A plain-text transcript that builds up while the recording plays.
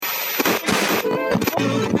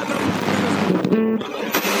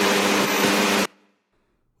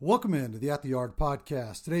Welcome into the At the Yard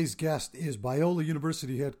podcast. Today's guest is Biola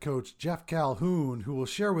University head coach Jeff Calhoun, who will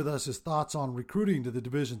share with us his thoughts on recruiting to the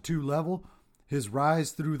Division II level, his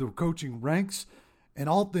rise through the coaching ranks, and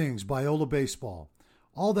all things Biola baseball.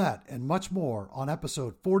 All that and much more on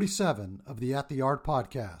episode 47 of the At the Yard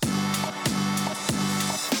podcast.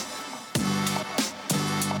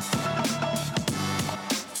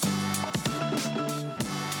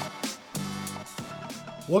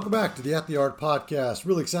 Welcome back to the At the Yard podcast.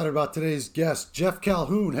 Really excited about today's guest. Jeff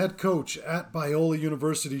Calhoun, head coach at Biola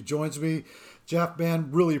University, joins me. Jeff, man,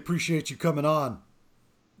 really appreciate you coming on.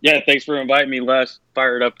 Yeah, thanks for inviting me, Les.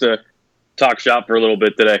 Fired up to talk shop for a little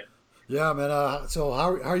bit today. Yeah, man. So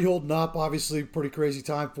how are you holding up? Obviously, pretty crazy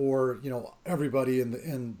time for everybody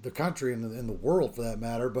in the country and in the world for that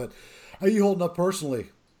matter. But how are you holding up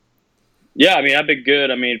personally? Yeah, I mean, I've been good.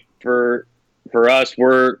 I mean, for us,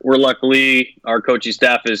 we're luckily our coaching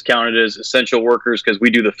staff is counted as essential workers because we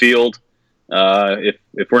do the field.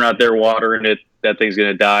 If we're not there watering it, that thing's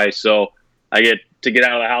gonna die. So I get to get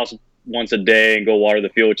out of the house once a day and go water the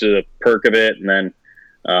field, which is a perk of it. And then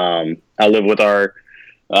I live with our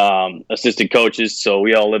assistant coaches, so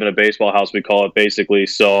we all live in a baseball house, we call it basically.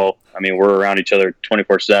 So I mean, we're around each other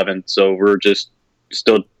 24/7. So we're just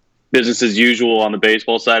still business as usual on the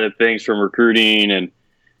baseball side of things from recruiting, and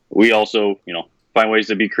we also, find ways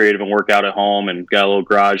to be creative and work out at home, and got a little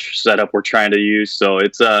garage setup we're trying to use. So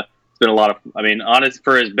it's been a lot of, honest,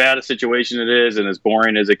 for as bad a situation it is and as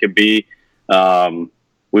boring as it could be,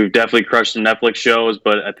 we've definitely crushed some Netflix shows,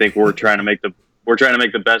 but I think we're trying to make the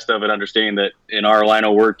best of it, understanding that in our line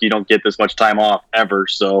of work, you don't get this much time off ever.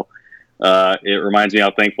 So it reminds me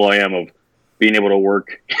how thankful I am of being able to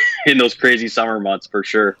work in those crazy summer months for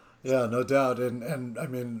sure. Yeah, no doubt. And I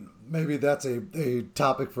mean, maybe that's a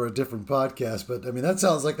topic for a different podcast, but I mean, that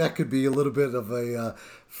sounds like that could be a little bit of a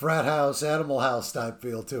frat house, Animal House type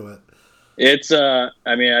feel to it. It's, I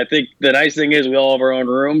think the nice thing is we all have our own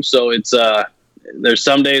room. So it's, there's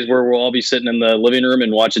some days where we'll all be sitting in the living room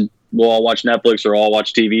and we'll all watch Netflix or all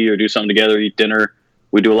watch TV or do something together, eat dinner.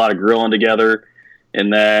 We do a lot of grilling together.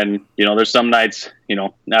 And then, there's some nights,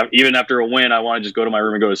 now, even after a win, I want to just go to my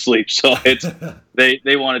room and go to sleep. So it's,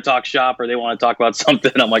 they want to talk shop or they want to talk about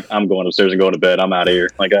something. I'm like, I'm going upstairs and going to bed. I'm out of here.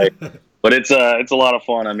 But it's a lot of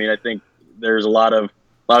fun. I mean, I think there's a lot of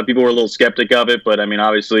people were a little skeptic of it, but I mean,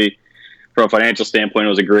 obviously from a financial standpoint, it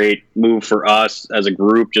was a great move for us as a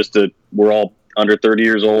group, we're all under 30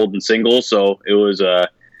 years old and single. So it was, none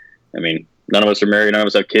of us are married, none of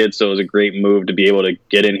us have kids. So it was a great move to be able to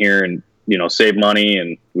get in here and, save money,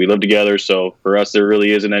 and we live together. So for us, there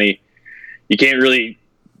really isn't any,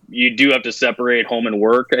 you do have to separate home and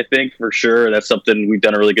work. I think for sure that's something we've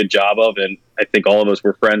done a really good job of. And I think all of us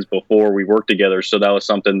were friends before we worked together. So that was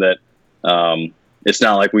something that, it's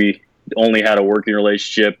not like we only had a working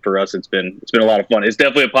relationship. For us, it's been a lot of fun. It's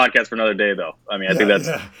definitely a podcast for another day though. I mean, I think that's,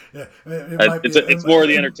 it's more of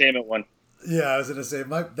the entertainment one. Yeah, I was going to say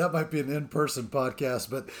that might be an in-person podcast,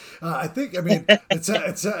 but I think,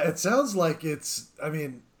 it sounds like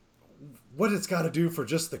what it's got to do for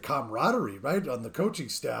just the camaraderie, right, on the coaching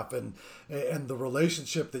staff and the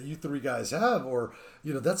relationship that you three guys have, or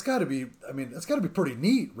that's got to be pretty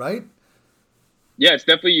neat, right? Yeah, it's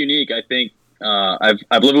definitely unique. I think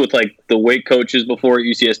I've lived with the weight coaches before at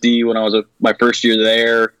UCSD when I was my first year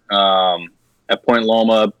there. At Point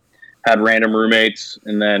Loma, had random roommates,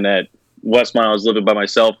 and then at Westmont, I was living by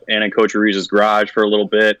myself and in Coach Ruiz's garage for a little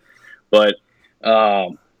bit. But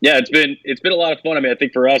it's been a lot of fun. I mean, I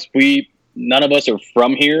think for us, none of us are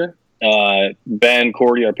from here. Ben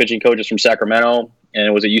Cordy, our pitching coach, is from Sacramento, and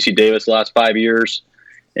it was at UC Davis the last 5 years.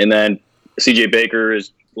 And then CJ Baker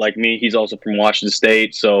is like me; he's also from Washington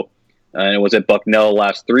State. So, and it was at Bucknell the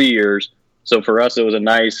last 3 years. So for us, it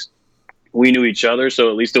was we knew each other.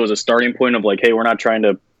 So at least it was a starting point of hey, we're not trying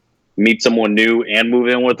to meet someone new and move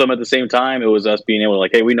in with them at the same time. It was us being able to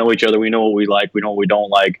hey, we know each other. We know what we like. We know what we don't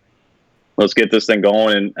like. Let's get this thing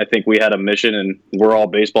going. And I think we had a mission, and we're all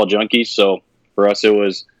baseball junkies. So for us, it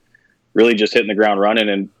was really just hitting the ground running.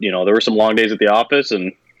 And, there were some long days at the office,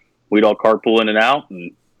 and we'd all carpool in and out,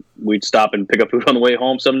 and we'd stop and pick up food on the way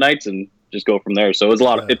home some nights and just go from there. So it was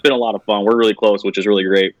it's been a lot of fun. We're really close, which is really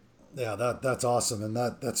great. Yeah, that's awesome. And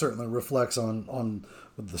that certainly reflects on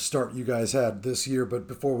the start you guys had this year. But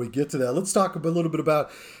before we get to that, let's talk a little bit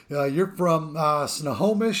about, you're from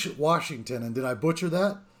Snohomish, Washington. And did I butcher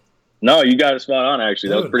that? No, you got it spot on, actually.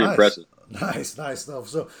 That was pretty impressive. Nice.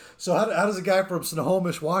 So how does a guy from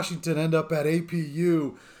Snohomish, Washington end up at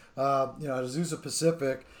APU, at Azusa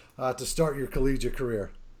Pacific, to start your collegiate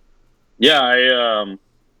career? Yeah,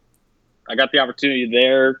 I got the opportunity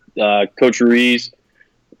there. Coach Ruiz,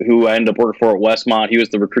 who I ended up working for at Westmont, he was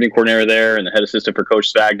the recruiting coordinator there and the head assistant for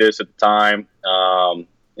Coach Svagdis at the time.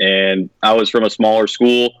 And I was from a smaller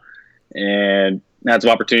school and had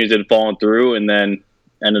some opportunities that had fallen through, and then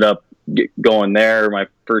ended up going there my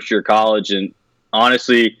first year of college. And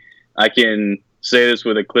honestly, I can say this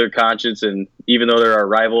with a clear conscience, and even though they're our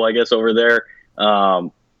rival, I guess, over there,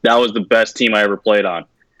 that was the best team I ever played on.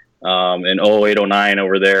 In 08, 09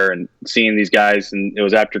 over there, and seeing these guys, and it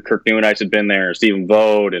was after Kirk Neunice had been there, Stephen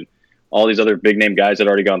Vogt, and all these other big name guys that had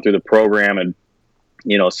already gone through the program, and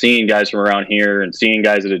seeing guys from around here and seeing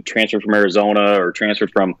guys that had transferred from Arizona or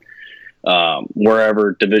transferred from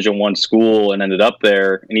wherever Division I school and ended up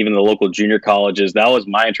there, and even the local junior colleges. That was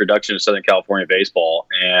my introduction to Southern California baseball,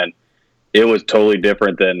 and it was totally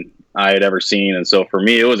different than I had ever seen. And so for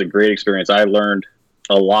me, it was a great experience. I learned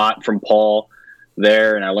a lot from Paul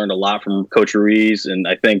there, and I learned a lot from Coach Ruiz. And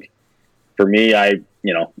I think for me, I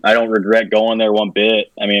don't regret going there one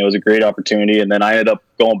bit. I mean, it was a great opportunity. And then I ended up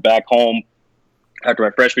going back home after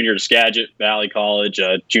my freshman year to Skagit Valley College,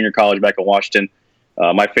 junior college back in Washington.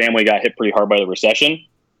 My family got hit pretty hard by the recession.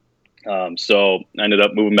 So I ended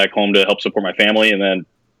up moving back home to help support my family, and then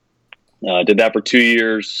did that for 2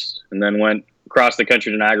 years, and then went across the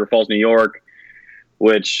country to Niagara Falls, New York,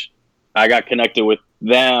 which I got connected with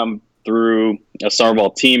them through a summer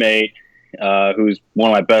ball teammate who's one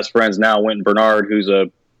of my best friends now, Wynton Bernard, who's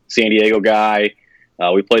a San Diego guy.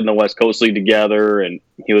 We played in the West Coast League together, and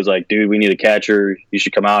he was like, dude, we need a catcher. You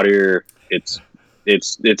should come out here. It's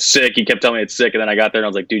sick. He kept telling me it's sick, and then I got there and I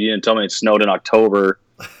was like, dude, you didn't tell me it snowed in October.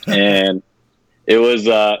 And it was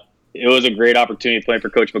a great opportunity playing for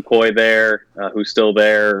Coach McCoy there, who's still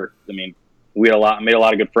there. I mean, we had made a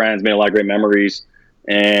lot of good friends, made a lot of great memories,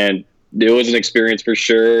 and it was an experience for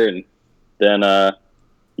sure. And then,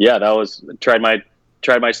 tried my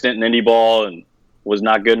stint in indie ball and was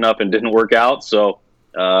not good enough and didn't work out. So,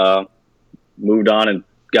 moved on and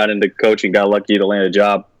got into coaching, got lucky to land a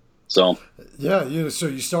job. So, yeah, so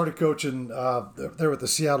you started coaching there with the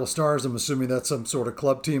Seattle Stars. I'm assuming that's some sort of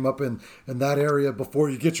club team up in that area before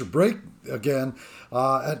you get your break again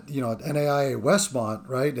at NAIA Westmont,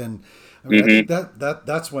 right? And I mean, I think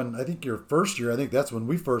that's when, I think your first year, I think that's when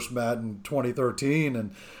we first met in 2013,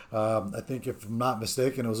 and I think if I'm not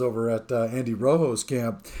mistaken, it was over at Andy Rojo's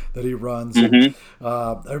camp that he runs. And,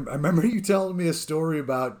 I remember you telling me a story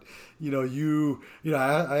about. I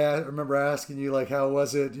remember asking you, like, how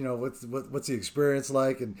was it? What's the experience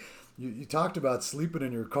like? And you talked about sleeping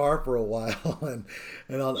in your car for a while,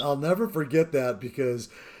 and I'll never forget that, because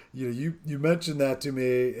you mentioned that to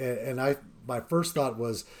me, and my first thought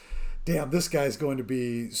was, damn, this guy's going to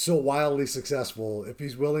be so wildly successful if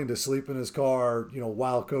he's willing to sleep in his car,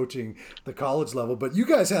 while coaching the college level. But you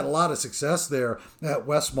guys had a lot of success there at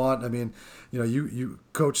Westmont. I mean, you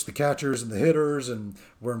coached the catchers and the hitters and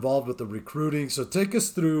were involved with the recruiting. So take us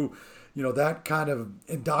through, that kind of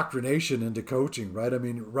indoctrination into coaching, right? I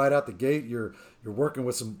mean, right out the gate, you're working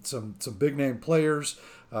with some big name players.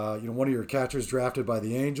 One of your catchers drafted by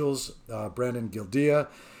the Angels, Brandon Gildia.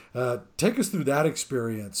 Take us through that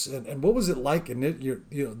experience, and what was it like in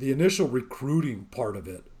the initial recruiting part of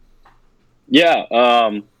it? Yeah,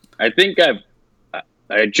 I think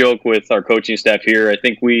I joke with our coaching staff here. I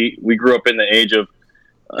think we grew up in the age of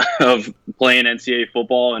playing NCAA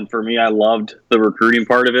football, and for me, I loved the recruiting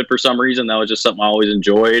part of it for some reason. That was just something I always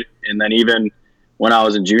enjoyed. And then even when I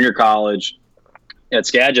was in junior college at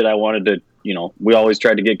Skagit, I wanted to, we always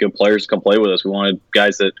tried to get good players to come play with us. We wanted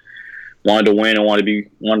guys that wanted to win and wanted to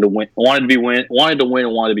win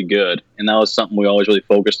and wanted to be good. And that was something we always really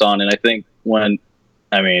focused on. And I think the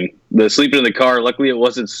sleeping in the car, luckily it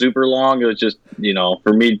wasn't super long. It was just,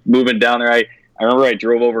 for me moving down there, I remember I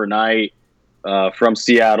drove overnight from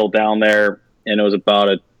Seattle down there, and it was about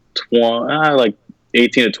a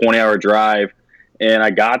 18 to 20 hour drive. And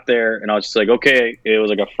I got there and I was just like, okay, it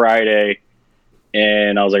was like a Friday.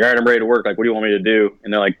 And I was like, all right, I'm ready to work. Like, what do you want me to do?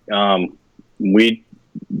 And they're like,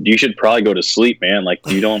 you should probably go to sleep, man. Like,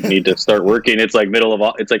 you don't need to start working. It's like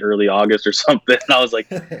it's like early August or something. And I was like,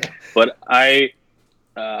 but I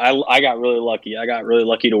got really lucky. I got really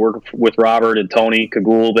lucky to work with Robert and Tony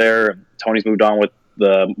Kagul there. Tony's moved on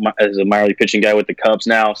as a minor league pitching guy with the Cubs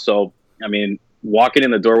now. So, I mean, walking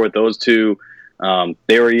in the door with those two,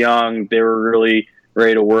 they were young, they were really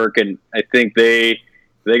ready to work. And I think they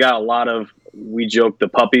got a lot of, we joked, the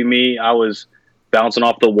puppy me. I was bouncing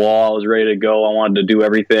off the wall. I was ready to go. I wanted to do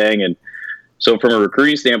everything. And so from a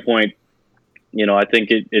recruiting standpoint, I think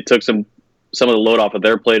it took some of the load off of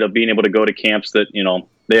their plate of being able to go to camps that,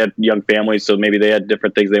 they had young families. So maybe they had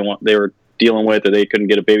different things they were dealing with, or they couldn't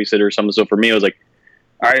get a babysitter or something. So for me, it was like,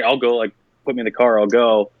 all right, I'll go. Like, put me in the car, I'll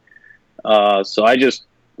go. So I just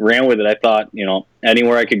ran with it. I thought,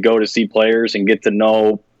 anywhere I could go to see players and get to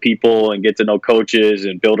know people and get to know coaches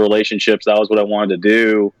and build relationships, that was what I wanted to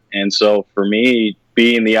do. And so for me,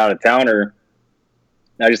 being the out of towner,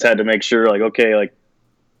 I just had to make sure, like, okay, like,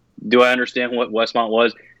 do I understand what Westmont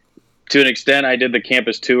was? To an extent, I did the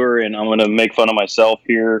campus tour, and I'm going to make fun of myself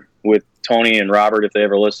here with Tony and Robert. If they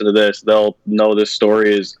ever listen to this, they'll know this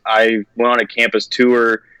story. Is I went on a campus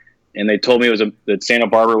tour, and they told me that Santa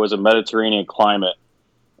Barbara was a Mediterranean climate.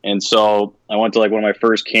 And so I went to like one of my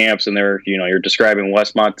first camps, and you're describing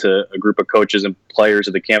Westmont to a group of coaches and players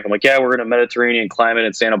at the camp. I'm like, yeah, we're in a Mediterranean climate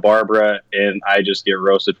in Santa Barbara. And I just get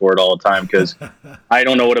roasted for it all the time because I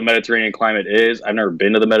don't know what a Mediterranean climate is. I've never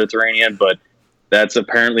been to the Mediterranean, but that's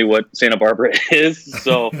apparently what Santa Barbara is.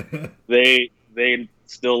 So they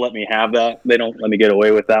still let me have that. They don't let me get away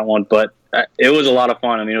with that one, but it was a lot of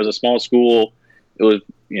fun. I mean, it was a small school. It was,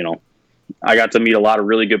 I got to meet a lot of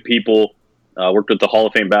really good people. Worked with the Hall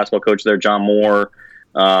of Fame basketball coach there, John Moore.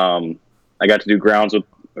 I got to do grounds with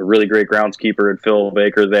a really great groundskeeper, Phil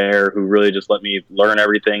Baker there, who really just let me learn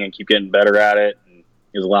everything and keep getting better at it. And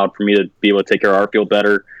it was allowed for me to be able to take care of our field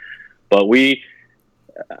better. But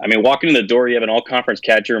walking in the door, you have an all-conference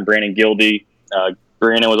catcher in Brandon Gildy.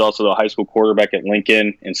 Brandon was also the high school quarterback at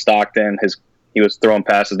Lincoln in Stockton. He was throwing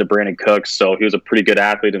passes to Brandon Cooks, so he was a pretty good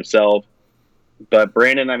athlete himself. But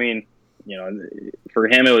Brandon, for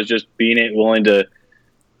him, it was just being willing to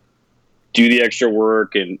do the extra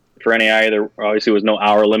work. And for NAI, there obviously was no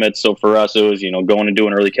hour limit. So for us, it was, going and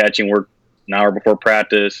doing early catching work an hour before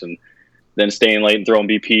practice and then staying late and throwing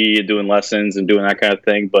BP and doing lessons and doing that kind of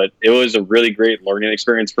thing. But it was a really great learning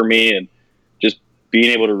experience for me. And just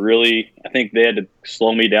being able to really, I think they had to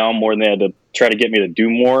slow me down more than they had to try to get me to do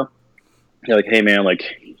more. They're like, hey, man, like,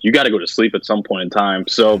 you got to go to sleep at some point in time.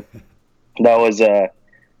 So that was a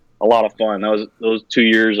lot of fun. That was those 2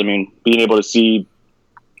 years. I mean, being able to see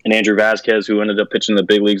an Andrew Vasquez, who ended up pitching the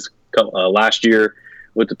big leagues last year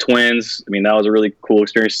with the Twins. I mean, that was a really cool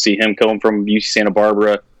experience to see him coming from UC Santa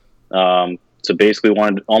Barbara. So basically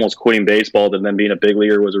almost quitting baseball and then being a big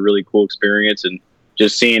leaguer was a really cool experience. And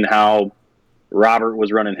just seeing how Robert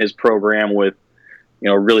was running his program with,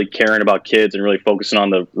 really caring about kids and really focusing on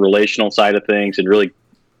the relational side of things and really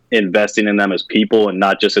investing in them as people and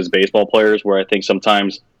not just as baseball players, where I think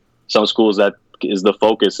sometimes some schools that is the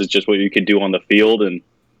focus is just what you could do on the field. And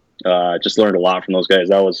just learned a lot from those guys.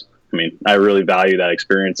 I really value that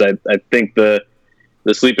experience. I think the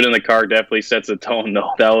sleeping in the car definitely sets a tone,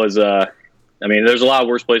 though. That was, there's a lot of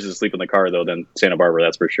worse places to sleep in the car, though, than Santa Barbara,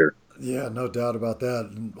 that's for sure. Yeah, no doubt about that.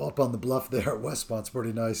 And up on the bluff there at Westmont's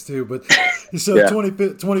pretty nice, too. But so Yeah.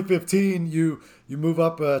 2015, you move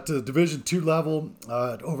up to Division II level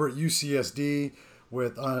over at UCSD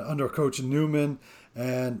with under Coach Newman.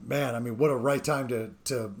 And, man, what a right time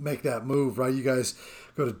to make that move, right? You guys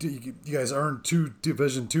earned 2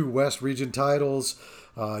 Division II West region titles.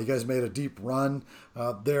 You guys made a deep run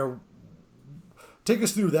there. Take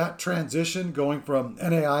us through that transition going from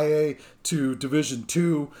NAIA to Division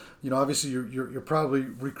II. Obviously you're probably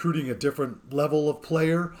recruiting a different level of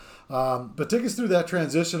player, but take us through that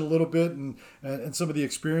transition a little bit and some of the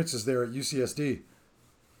experiences there at UCSD.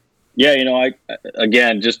 Yeah,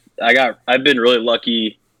 I've been really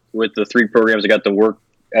lucky with the 3 programs I got to work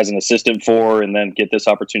as an assistant for, and then get this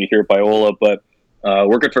opportunity here at Biola. But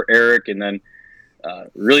working for Eric, and then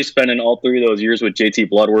really spending all 3 of those years with JT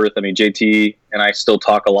Bloodworth. JT and I still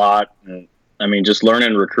talk a lot. And, just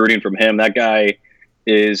learning recruiting from him. That guy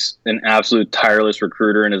is an absolute tireless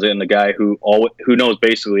recruiter, and is the guy who knows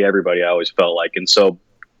basically everybody. I always felt like, and so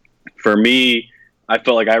for me, I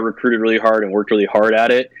felt like I recruited really hard and worked really hard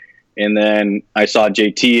at it. And then I saw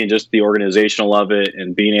JT and just the organizational of it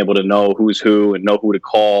and being able to know who's who and know who to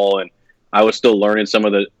call. And I was still learning some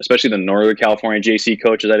of especially the Northern California JC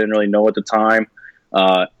coaches I didn't really know at the time.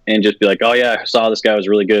 And just be like, oh yeah, I saw this guy was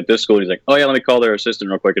really good at this school. And he's like, oh yeah, let me call their assistant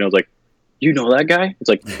real quick. And I was like, you know that guy? It's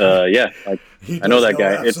like, yeah, I know that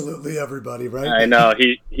guy. Absolutely everybody, right? I know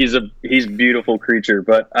he's a beautiful creature,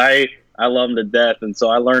 but I love him to death. And so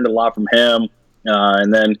I learned a lot from him.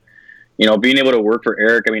 And then, being able to work for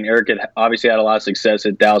Eric. Eric had obviously had a lot of success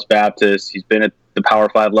at Dallas Baptist. He's been at the Power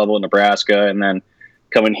 5 level in Nebraska, and then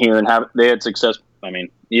coming here and they had success.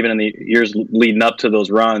 Even in the years leading up to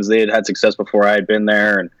those runs, they had success before I had been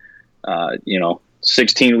there. And,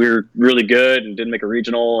 16, we were really good and didn't make a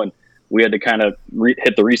regional, and we had to kind of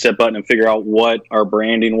hit the reset button and figure out what our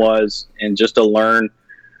branding was, and just to learn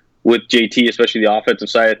with JT, especially the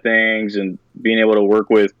offensive side of things, and being able to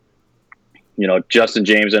work with, Justin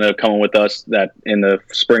James ended up coming with us that in the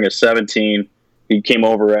spring of 17. He came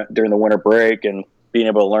over during the winter break, and being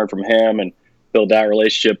able to learn from him and build that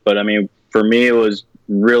relationship. But I mean, for me, it was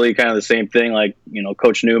really kind of the same thing. Like,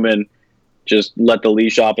 Coach Newman just let the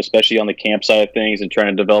leash off, especially on the camp side of things, and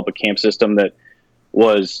trying to develop a camp system that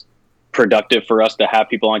was productive for us to have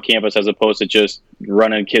people on campus as opposed to just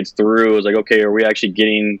running kids through. It was like, okay, are we actually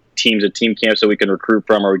getting teams at team camps that we can recruit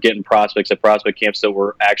from? Are we getting prospects at prospect camps that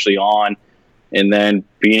we're actually on? And then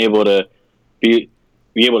being able to be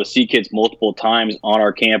able to see kids multiple times on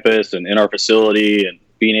our campus and in our facility, and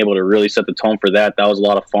being able to really set the tone for that. That was a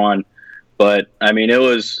lot of fun. But I mean, it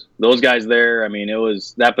was those guys there. I mean,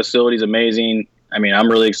 that facility's amazing. I mean, I'm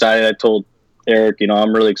really excited. I told Eric,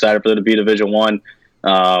 I'm really excited for them to be Division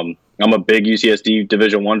I. I'm a big UCSD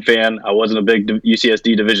Division I fan. I wasn't a big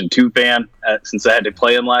UCSD Division II fan since I had to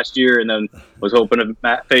play them last year, and then was hoping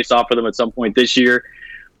to face off with them at some point this year.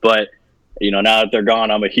 But now that they're gone,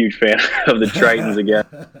 I'm a huge fan of the Tritons again.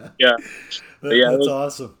 Yeah, that's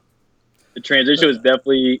awesome. The transition was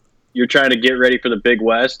definitely, you're trying to get ready for the Big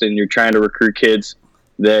West, and you're trying to recruit kids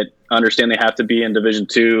that understand they have to be in Division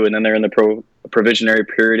II, and then they're in the provisionary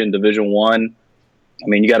period in Division I. I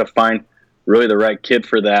mean, you got to find really the right kid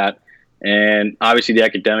for that. And obviously the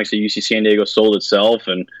academics at UC San Diego sold itself,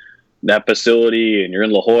 and that facility, and you're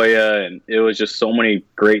in La Jolla, and it was just so many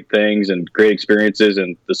great things and great experiences,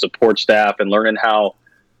 and the support staff, and learning how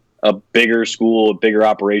a bigger school, a bigger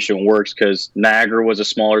operation works, because Niagara was a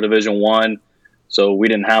smaller Division I, so we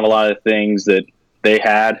didn't have a lot of things that they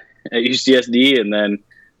had at UCSD, and then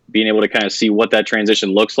being able to kind of see what that transition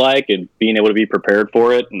looks like and being able to be prepared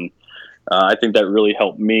for it. And I think that really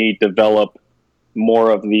helped me develop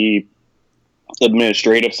more of the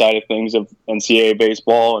administrative side of things of NCAA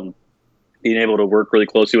baseball, and being able to work really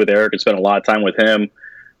closely with Eric and spend a lot of time with him.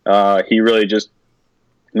 He really just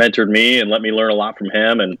mentored me and let me learn a lot from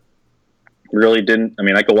him, and really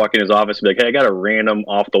I could walk in his office and be like, hey, I got a random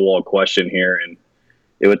off the wall question here. And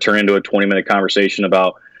it would turn into a 20-minute conversation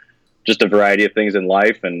about just a variety of things in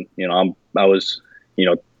life. And, I was,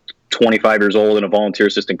 25 years old and a volunteer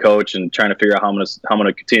assistant coach, and trying to figure out how I'm going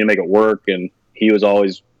to continue to make it work. And he was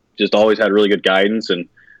always had really good guidance, and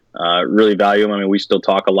really value him. I mean, we still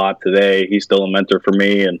talk a lot today. He's still a mentor for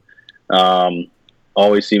me, and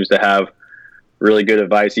always seems to have really good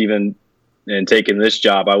advice. Even in taking this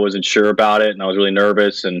job, I wasn't sure about it, and I was really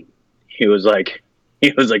nervous. And he was like,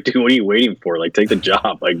 dude, what are you waiting for? Like, take the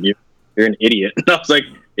job. Like, you're an idiot. And I was like,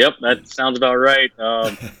 yep, that sounds about right.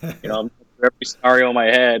 I'm every scenario in my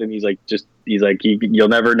head. And he's like, you'll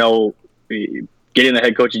never know. Getting the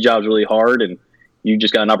head coaching job is really hard, and you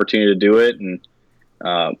just got an opportunity to do it. And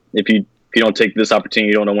if you don't take this opportunity,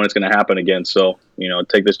 you don't know when it's going to happen again. So,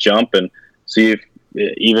 take this jump and see if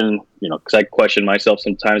even, because I question myself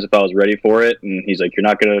sometimes if I was ready for it. And he's like, you're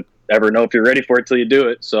not going to ever know if you're ready for it till you do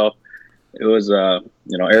it. So it was,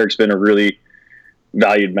 Eric's been a really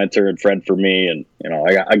valued mentor and friend for me. And,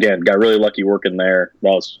 I got really lucky working there.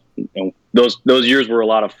 That was, those years were a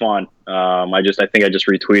lot of fun. I think I just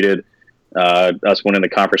retweeted us winning the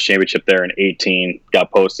conference championship there in 2018,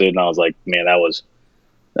 got posted, and I was like, man, that was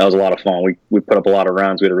a lot of fun. We put up a lot of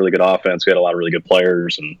runs. We had a really good offense. We had a lot of really good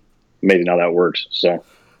players, and amazing how that works. So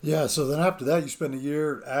yeah. So then after that, you spent a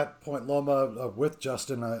year at Point Loma with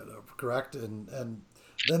Justin, correct? And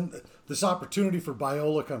then this opportunity for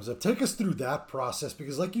Biola comes up. Take us through that process,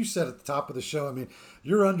 because like you said at the top of the show, I mean,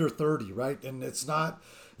 you're under 30, right? And it's not,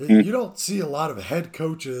 you don't see a lot of head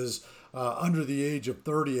coaches under the age of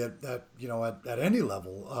 30 at any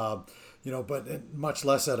level, but much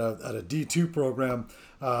less at a D2 program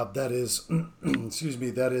that is,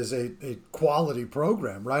 that is a quality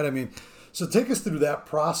program, right? I mean, so take us through that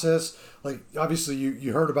process. Like, obviously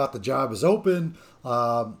you heard about the job is open,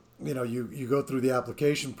 you go through the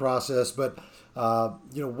application process, but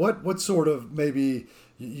what sort of, maybe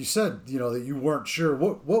you said, that you weren't sure,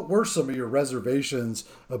 what were some of your reservations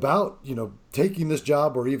about, taking this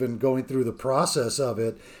job or even going through the process of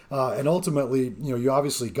it? And ultimately, you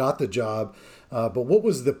obviously got the job, but what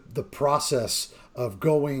was the process of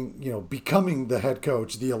going, becoming the head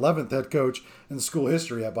coach, the 11th head coach in school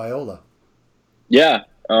history at Biola? Yeah.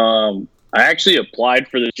 I actually applied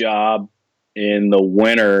for this job in the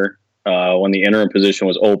winter, when the interim position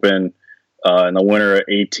was open, in the winter of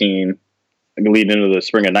 18, leading into the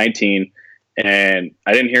spring of 19, and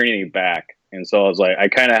I didn't hear anything back. And so I was like, I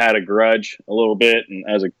kind of had a grudge a little bit. And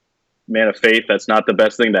as a man of faith, that's not the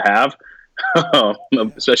best thing to have,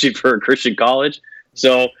 especially for a Christian college.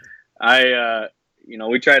 So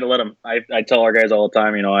we try to let them, I tell our guys all the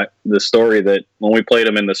time, the story that when we played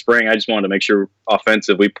them in the spring, I just wanted to make sure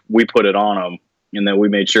offensive, we put it on them, and then we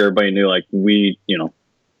made sure everybody knew, like,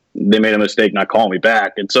 they made a mistake not calling me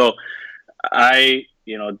back. And so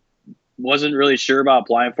wasn't really sure about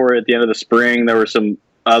applying for it at the end of the spring. There were some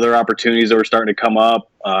other opportunities that were starting to come up,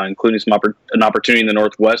 including an opportunity in the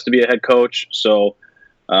Northwest to be a head coach. So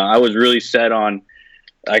I was really set on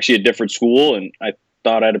actually a different school, and I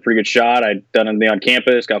thought I had a pretty good shot. I'd done everything on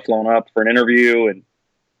campus, got flown up for an interview, and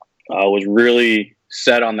was really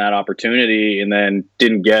set on that opportunity, and then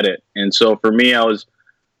didn't get it. And so for me, I was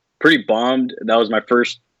pretty bummed. That was my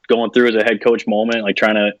first going through as a head coach moment, like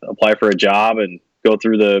trying to apply for a job and go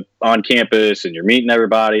through the on campus, and you're meeting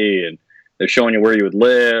everybody and they're showing you where you would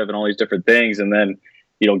live and all these different things. And then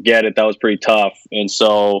you don't get it. That was pretty tough. And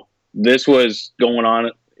so this was going on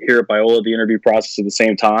here at Biola, the interview process at the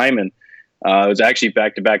same time. And it was actually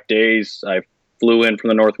back-to-back days. I flew in from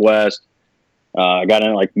the Northwest. I got in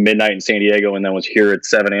at like midnight in San Diego, and then was here at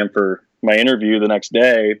 7 a.m. for my interview the next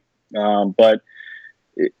day. But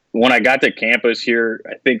when I got to campus here,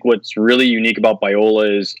 I think what's really unique about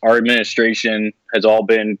Biola is our administration has all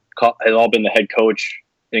been the head coach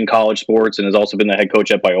in college sports, and has also been the head coach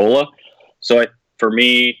at Biola. So for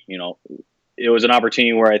me, it was an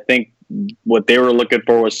opportunity where I think what they were looking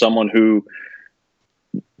for was someone who,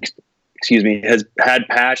 has had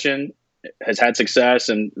passion, has had success,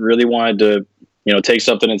 and really wanted to, take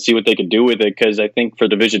something and see what they could do with it. Because I think for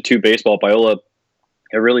Division II baseball, Biola,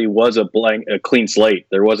 it really was a clean slate.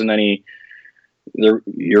 There wasn't any.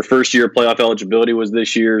 Your first year playoff eligibility was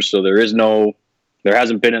this year, so there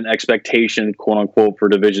hasn't been an expectation, quote unquote, for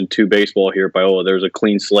Division II baseball here at Biola. There's a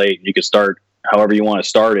clean slate. You can start however you want to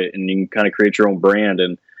start it, and you can kind of create your own brand.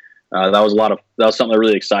 And that was something that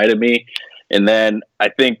really excited me. And then I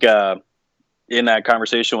think in that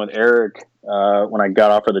conversation with Eric, when I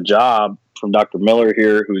got offered the job from Dr. Miller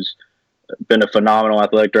here, who's been a phenomenal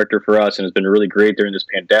athletic director for us and has been really great during this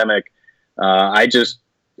pandemic, I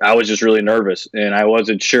was just really nervous, and I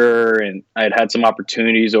wasn't sure. And I had some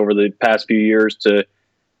opportunities over the past few years to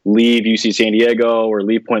leave UC San Diego or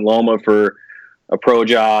leave Point Loma for a pro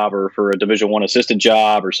job or for a Division I assistant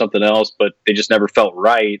job or something else, but they just never felt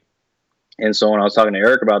right. And so when I was talking to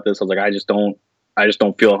Eric about this, I was like, I just don't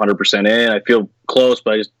feel 100% in. I feel close,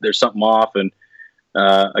 but there's something off. And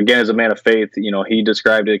again, as a man of faith, he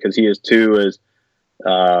described it, because he is too, as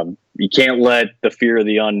you can't let the fear of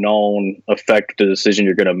the unknown affect the decision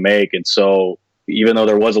you're going to make. And so even though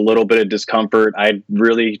there was a little bit of discomfort, I had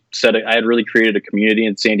really created a community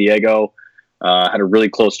in San Diego. Had a really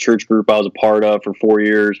close church group I was a part of for 4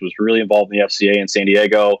 years, was really involved in the FCA in San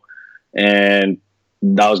Diego. And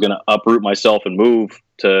I was going to uproot myself and move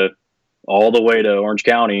all the way to Orange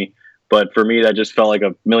County. But for me, that just felt like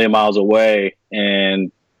a million miles away,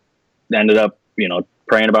 and ended up,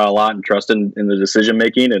 praying about it a lot and trusting in the decision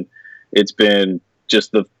making. And it's been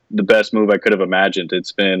just the best move I could have imagined.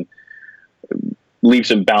 It's been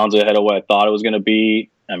leaps and bounds ahead of what I thought it was going to be.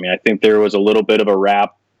 I mean, I think there was a little bit of a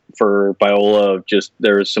wrap for Biola. Just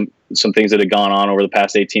there was some things that had gone on over the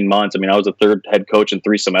past 18 months. I mean, I was the third head coach in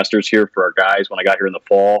 3 semesters here for our guys when I got here in the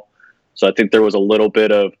fall. So I think there was a little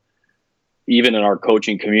bit of, even in our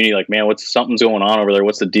coaching community, like, man, something's going on over there?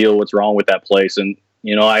 What's the deal? What's wrong with that place? And,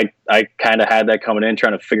 I kind of had that coming in,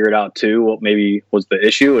 trying to figure it out too, what maybe was the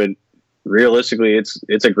issue. And realistically,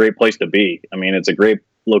 it's a great place to be. I mean, it's a great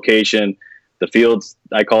location. The field's,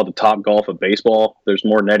 I call it the top golf of baseball. There's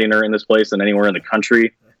more netting in this place than anywhere in the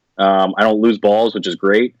country. I don't lose balls, which is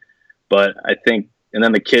great. But I think, and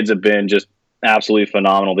then the kids have been just absolutely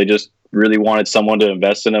phenomenal. They just really wanted someone to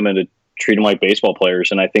invest in them and to treat them like baseball players.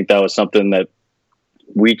 And I think that was something that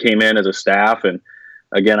we came in as a staff. And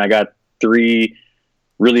again, I got 3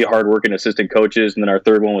 really hardworking assistant coaches. And then our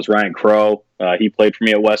third one was Ryan Crow. He played for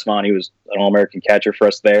me at Westmont. He was an All-American catcher for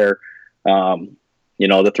us there.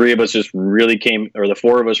 The 3 of us just really the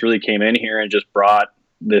 4 of us really came in here and just brought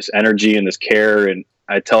this energy and this care. And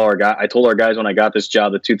I told our guys when I got this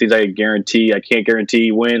job, the 2 things I could guarantee: I can't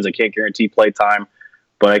guarantee wins, I can't guarantee play time,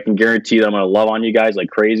 but I can guarantee that I'm going to love on you guys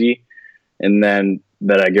like crazy. And then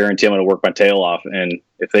that I guarantee I'm going to work my tail off. And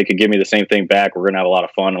if they could give me the same thing back, we're going to have a lot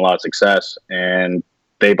of fun and a lot of success. And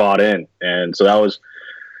they bought in. And so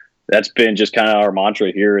that's been just kind of our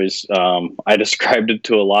mantra here. Is I described it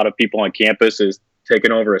to a lot of people on campus as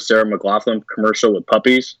taking over a Sarah McLachlan commercial with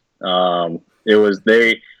puppies. It was,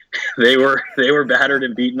 they were battered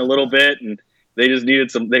and beaten a little bit, and they just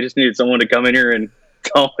needed someone to come in here and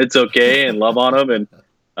tell them it's okay and love on them.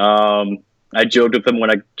 And I joked with them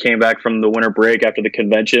when I came back from the winter break after the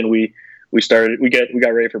convention. We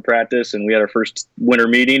got ready for practice, and we had our first winter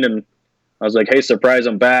meeting, and I was like, "Hey, surprise,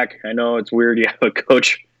 I'm back. I know it's weird you have a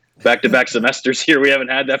coach back-to-back semesters here. We haven't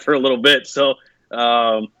had that for a little bit, so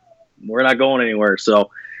we're not going anywhere." So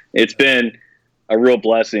it's been a real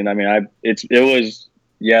blessing. I mean,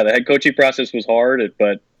 the head coaching process was hard,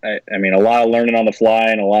 but I mean, a lot of learning on the fly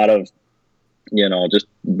and a lot of, just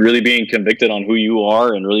really being convicted on who you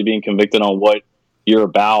are and really being convicted on what you're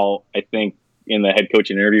about. I think in the head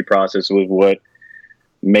coaching interview process was what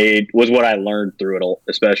I learned through it all,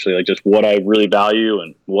 especially like just what I really value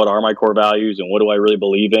and what are my core values and what do I really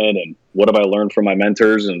believe in and what have I learned from my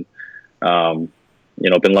mentors. And,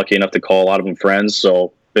 been lucky enough to call a lot of them friends.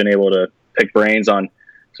 So been able to pick brains on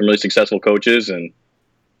some really successful coaches and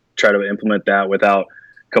try to implement that without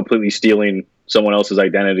completely stealing someone else's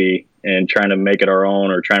identity and trying to make it our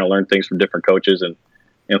own or trying to learn things from different coaches and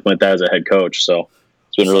implement that as a head coach. So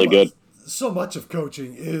it's been really good. So much of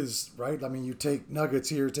coaching is, right? I mean, you take nuggets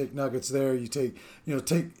here, take nuggets there, you take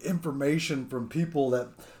information from people,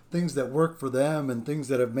 things that work for them and things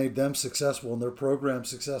that have made them successful and their program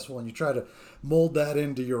successful, and you try to mold that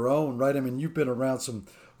into your own, right? I mean, you've been around some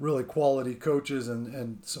really quality coaches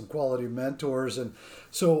and some quality mentors. And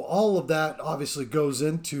so all of that obviously goes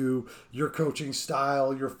into your coaching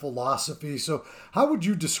style, your philosophy. So how would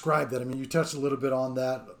you describe that? I mean, you touched a little bit on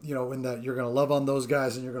that, in that you're going to love on those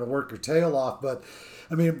guys and you're going to work your tail off. But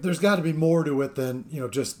I mean, there's got to be more to it than,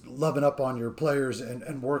 just loving up on your players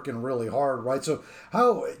and working really hard, right? So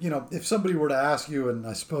how, if somebody were to ask you, and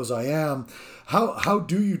I suppose I am, how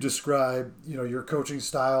do you describe, your coaching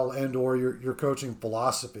style and or your coaching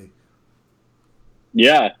philosophy?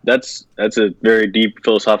 Yeah, that's a very deep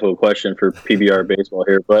philosophical question for PBR baseball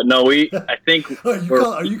here. But no, I think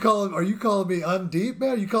are you calling me undeep,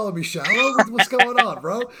 man? Are you calling me shallow? What's going on,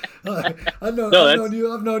 bro? I've known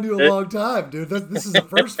you a long time, dude. This is the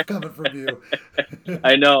first coming from you.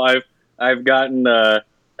 I know. I've gotten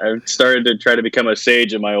I've started to try to become a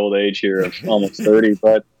sage in my old age here of almost 30.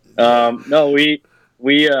 But no,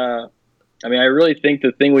 I mean, I really think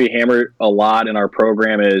the thing we hammer a lot in our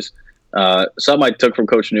program is something I took from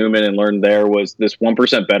Coach Newman and learned there was this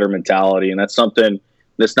 1% better mentality. And that's something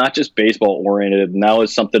that's not just baseball oriented. And that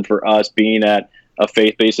was something for us being at a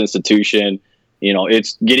faith-based institution.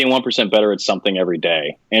 It's getting 1% better at something every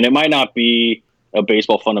day. And it might not be a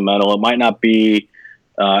baseball fundamental. It might not be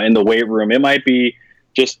in the weight room. It might be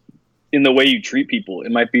just in the way you treat people.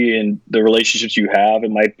 It might be in the relationships you have.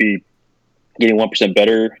 It might be getting 1%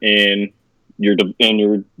 better in your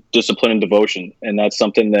discipline and devotion. And that's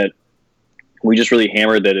something that we just really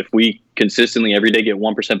hammered, that if we consistently every day get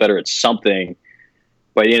 1% better at something,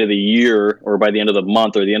 by the end of the year or by the end of the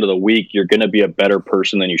month or the end of the week, you're going to be a better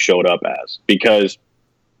person than you showed up as. Because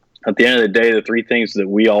at the end of the day, the three things that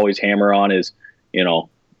we always hammer on is, you're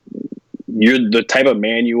the type of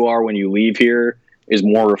man you are when you leave here is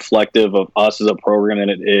more reflective of us as a program than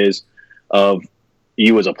it is of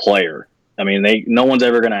you as a player. I mean, no one's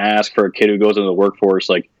ever going to ask for a kid who goes into the workforce,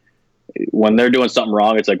 like, when they're doing something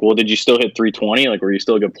wrong, it's like, well, did you still hit 320? Like, were you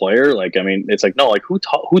still a good player? Like, I mean, it's like, no, like who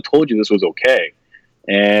told you this was okay?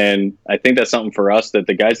 And I think that's something for us, that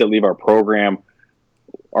the guys that leave our program,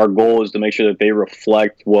 our goal is to make sure that they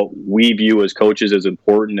reflect what we view as coaches as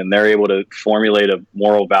important, and they're able to formulate a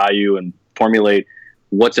moral value and formulate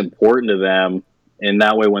what's important to them. And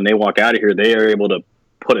that way, when they walk out of here, they are able to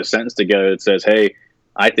put a sentence together that says, hey,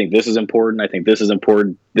 I think this is important. I think this is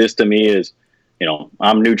important. This to me is,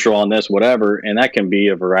 I'm neutral on this, whatever. And that can be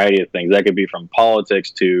a variety of things. That could be from politics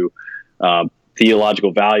to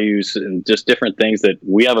theological values and just different things that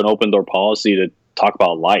we have an open door policy to talk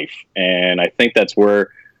about life. And I think that's where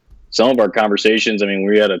some of our conversations, I mean,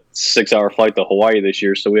 we had a 6-hour flight to Hawaii this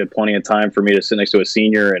year, so we had plenty of time for me to sit next to a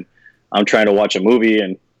senior, and I'm trying to watch a movie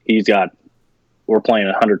and we're playing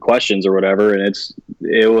 100 questions or whatever. And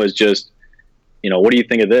it was just, what do you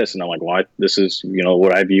think of this? And I'm like, well, this is,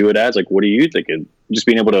 what I view it as. Like, what do you think? And just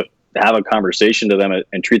being able to have a conversation to them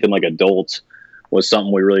and treat them like adults was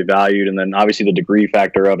something we really valued. And then obviously the degree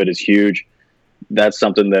factor of it is huge. That's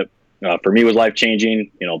something that for me was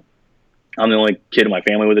life-changing. I'm the only kid in my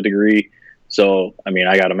family with a degree. So, I mean,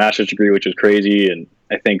 I got a master's degree, which was crazy. And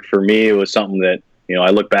I think for me, it was something that, I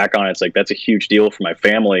look back on, it's like, that's a huge deal for my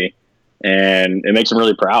family. And it makes them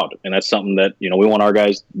really proud. And that's something that, we want our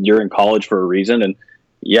guys, you're in college for a reason. And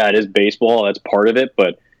yeah, it is baseball. That's part of it,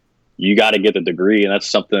 but you got to get the degree. And that's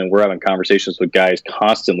something we're having conversations with guys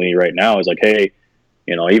constantly right now, is like, hey,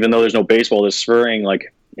 even though there's no baseball this spring,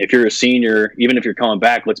 like if you're a senior, even if you're coming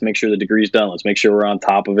back, let's make sure the degree's done. Let's make sure we're on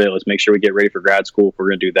top of it. Let's make sure we get ready for grad school. If we're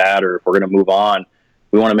going to do that, or if we're going to move on,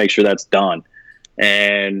 we want to make sure that's done,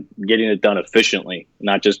 and getting it done efficiently,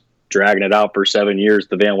 not just dragging it out for 7 years.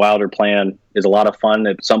 The Van Wilder plan is a lot of fun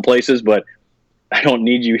at some places, but I don't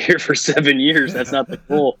need you here for 7 years. That's not the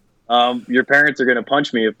goal. Your parents are going to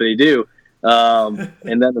punch me if they do. And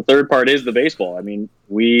then the third part is the baseball. I mean,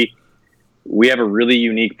 we have a really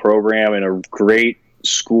unique program and a great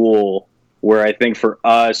school where I think for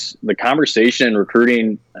us, the conversation in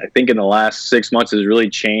recruiting, I think in the last 6 months has really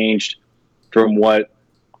changed from what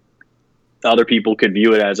other people could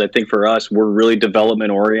view it as. I think for us, we're really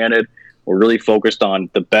development oriented. We're really focused on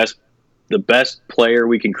the best player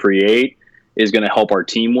we can create is going to help our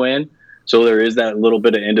team win. So there is that little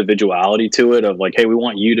bit of individuality to it of like, hey, we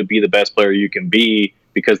want you to be the best player you can be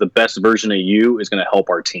because the best version of you is going to help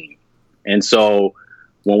our team. And so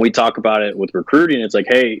when we talk about it with recruiting, it's like,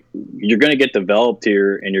 hey, you're going to get developed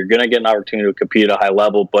here and you're going to get an opportunity to compete at a high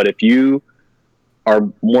level. But if you are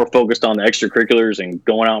more focused on the extracurriculars and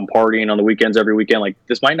going out and partying on the weekends every weekend, like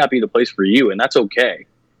this might not be the place for you, and that's okay.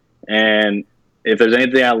 And if there's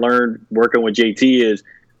anything I learned working with JT is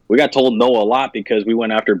we got told no a lot because we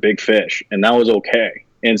went after big fish, and that was okay.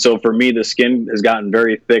 And so for me, the skin has gotten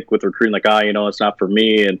very thick with recruiting, like, it's not for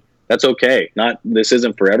me, and that's okay. This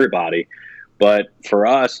isn't for everybody. But for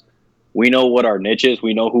us, we know what our niche is.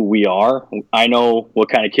 We know who we are. I know what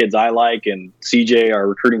kind of kids I like, and CJ, our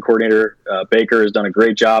recruiting coordinator, Baker, has done a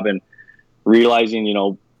great job in realizing,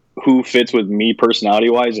 who fits with me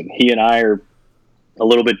personality-wise, and he and I are a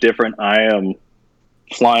little bit different. I am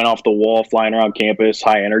flying off the wall, flying around campus,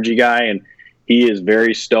 high energy guy, and he is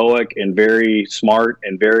very stoic and very smart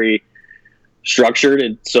and very structured.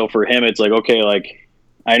 And so for him, it's like, okay, like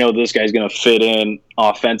I know this guy's going to fit in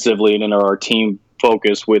offensively and into our team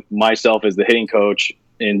focus with myself as the hitting coach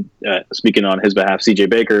and speaking on his behalf, CJ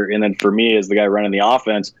Baker. And then for me as the guy running the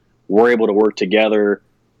offense, we're able to work together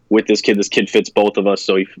with this kid. This kid fits both of us.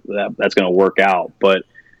 So that's going to work out. But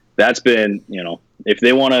that's been, if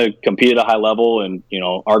they want to compete at a high level and,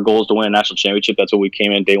 our goal is to win a national championship, that's what we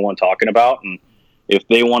came in day one talking about. And if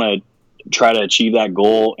they want to try to achieve that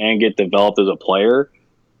goal and get developed as a player,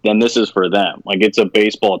 then this is for them. Like it's a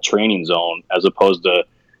baseball training zone as opposed to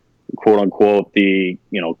quote unquote the,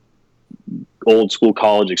 old school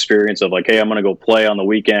college experience of like, hey, I'm going to go play on the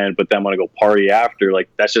weekend, but then I'm going to go party after. Like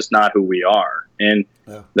that's just not who we are. And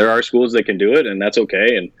there are schools that can do it, and that's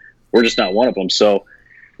okay. And we're just not one of them. So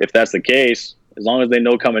if that's the case, as long as they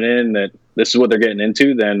know coming in that this is what they're getting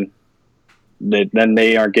into, then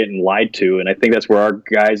they aren't getting lied to. And I think that's where our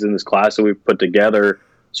guys in this class that we've put together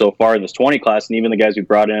so far in this 20 class, and even the guys we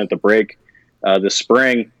brought in at the break this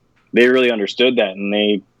spring, they really understood that. And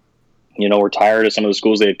they, were tired of some of the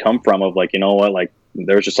schools they had come from of like, like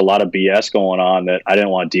there's just a lot of BS going on that I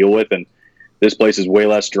didn't want to deal with. And this place is way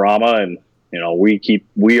less drama. And,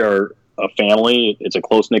 we are a family. It's a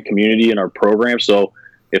close-knit community in our program. So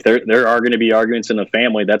if there are going to be arguments in the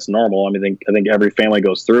family, that's normal. I think every family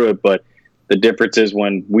goes through it, but the difference is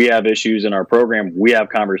when we have issues in our program, we have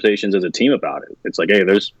conversations as a team about it. It's like, hey,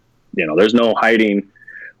 there's no hiding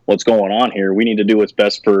what's going on here. We need to do what's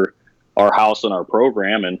best for our house and our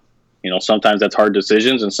program. And, sometimes that's hard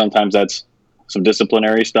decisions and sometimes that's some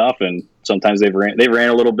disciplinary stuff. And sometimes they ran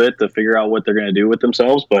a little bit to figure out what they're going to do with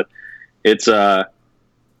themselves, but it's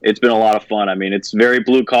been a lot of fun. I mean, it's very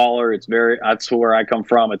blue collar. That's where I come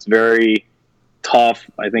from. It's very tough.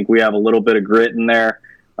 I think we have a little bit of grit in there.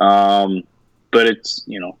 But it's,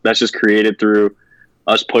 that's just created through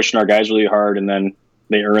us pushing our guys really hard, and then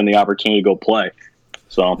they earn the opportunity to go play.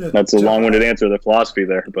 So that's a long-winded answer to the philosophy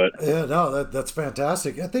there. But yeah, no, that's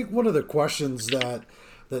fantastic. I think one of the questions that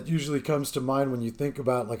usually comes to mind when you think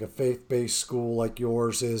about like a faith-based school like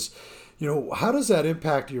yours is, how does that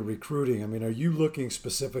impact your recruiting? I mean, are you looking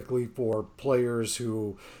specifically for players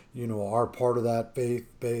who, are part of that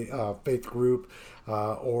faith group,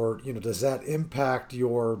 or does that impact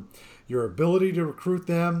your ability to recruit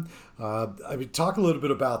them? Talk a little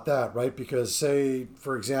bit about that, right? Because say,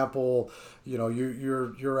 for example,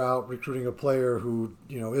 you're out recruiting a player who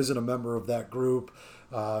isn't a member of that group.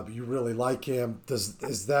 You really like him.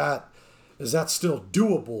 Is that still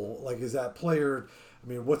doable? Like, is that player? I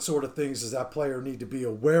mean, what sort of things does that player need to be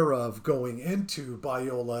aware of going into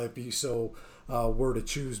Biola if he were to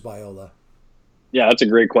choose Biola? Yeah, that's a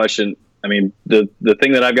great question. I mean, the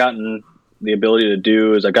thing that I've gotten the ability to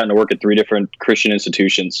do is I've gotten to work at 3 different Christian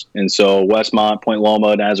institutions. And so Westmont, Point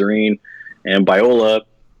Loma, Nazarene, and Biola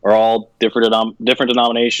are all different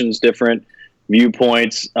denominations, different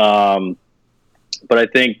viewpoints. But I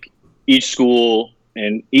think each school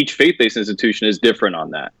and each faith-based institution is different on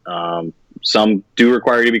that. Some do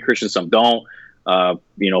require you to be Christian, some don't.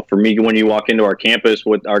 For me, when you walk into our campus,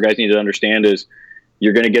 what our guys need to understand is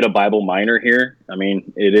you're going to get a Bible minor here. I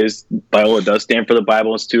mean, Biola does stand for the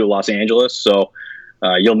Bible Institute of Los Angeles. So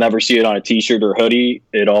you'll never see it on a t-shirt or hoodie,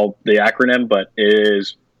 the acronym, but it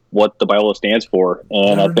is what the Biola stands for.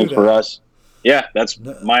 And I think for us, yeah, that's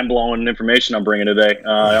mind-blowing information I'm bringing today.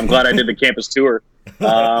 I'm glad I did the campus tour.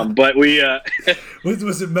 But we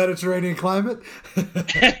was it Mediterranean climate?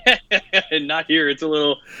 not here. It's a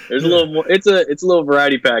little. There's a little more. It's a little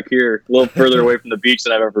variety pack here. A little further away from the beach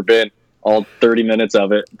than I've ever been. All 30 minutes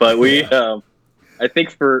of it. But we, I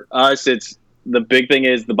think for us, it's the big thing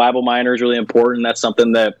is the Bible minor is really important. That's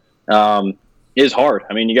something that is hard.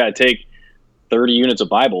 I mean, you got to take 30 units of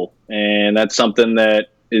Bible, and that's something that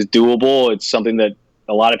is doable. It's something that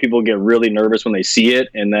a lot of people get really nervous when they see it,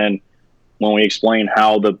 and then when we explain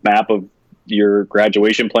how the map of your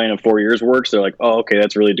graduation plan in 4 years works, they're like, oh, okay,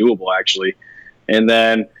 that's really doable actually. And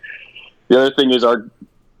then the other thing is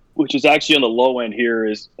which is actually on the low end here,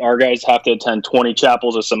 is our guys have to attend 20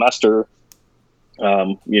 chapels a semester.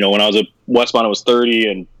 When I was at Westmont, it was 30,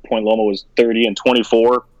 and Point Loma was 30 and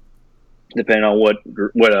 24, depending on what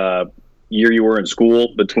year you were in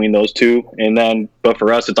school between those two. And then, but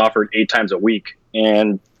for us, it's offered 8 times a week,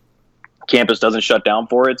 and campus doesn't shut down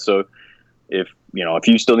for it. So if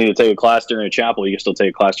you still need to take a class during a chapel, you can still take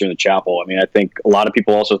a class during the chapel. I mean, I think a lot of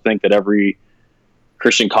people also think that every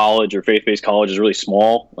Christian college or faith-based college is really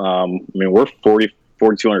small. I mean, we're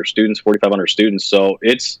 4,200 students, 4,500 students. So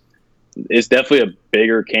it's definitely a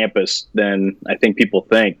bigger campus than I think people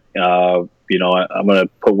think. I'm going to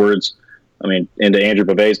put words, into Andrew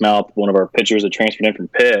Babay's mouth, one of our pitchers that transferred in from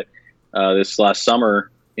Pitt this last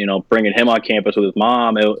summer. Bringing him on campus with his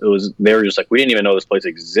mom, they were just like, we didn't even know this place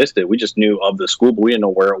existed. We just knew of the school, but we didn't know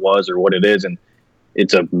where it was or what it is. And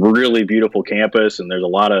it's a really beautiful campus, and there's a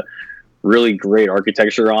lot of really great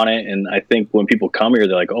architecture on it. And I think when people come here,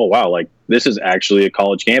 they're like, oh, wow, like this is actually a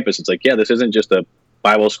college campus. It's like, yeah, this isn't just a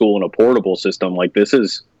Bible school and a portable system. Like this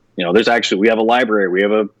is, we have a library, we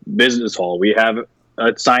have a business hall, we have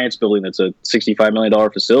a science building that's a $65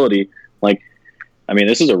 million facility. Like,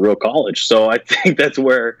 this is a real college. So I think that's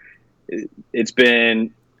where it's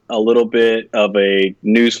been a little bit of a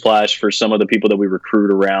newsflash for some of the people that we recruit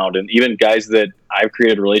around, and even guys that I've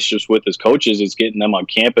created relationships with as coaches, is getting them on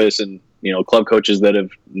campus, and club coaches that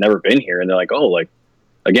have never been here, and they're like, oh, like,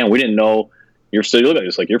 again, we didn't know your facility looked like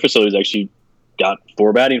this. Like, your facility's actually got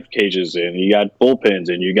 4 batting cages, and you got bullpens,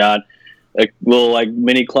 and you got a little like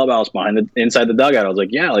mini clubhouse inside the dugout. I was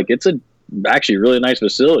like, yeah, like it's actually a really nice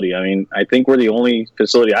facility. I think we're the only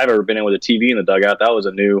facility I've ever been in with a TV in the dugout. That was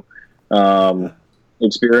a new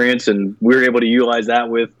experience, and we were able to utilize that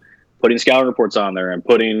with putting scouting reports on there and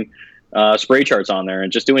putting spray charts on there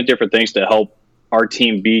and just doing different things to help our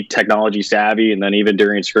team be technology savvy. And then even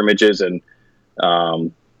during scrimmages and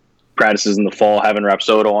practices in the fall, having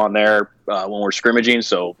Rapsodo on there when we're scrimmaging.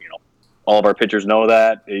 So, all of our pitchers know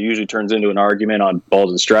that. It usually turns into an argument on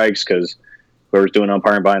balls and strikes because whoever's doing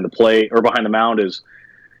umpiring behind the plate or behind the mound is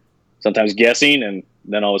sometimes guessing, and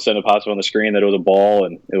then all of a sudden it pops up on the screen that it was a ball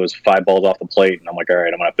and it was 5 balls off the plate, and I'm like, all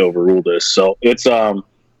right, I'm gonna have to overrule this. So it's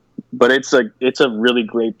but it's a really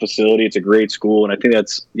great facility. It's a great school, and I think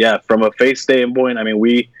that's, from a faith standpoint,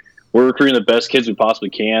 we're recruiting the best kids we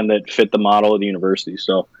possibly can that fit the model of the university.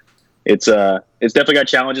 So it's definitely got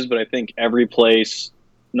challenges, but I think every place,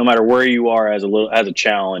 no matter where you are, has a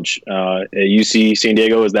challenge. At UC San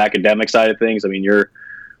Diego is the academic side of things. You're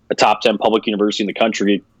a top 10 public university in the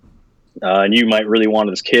country, and you might really want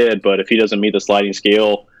this kid, but if he doesn't meet the sliding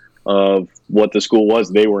scale of what the school was,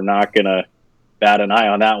 they were not going to bat an eye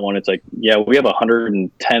on that one. It's like, yeah, we have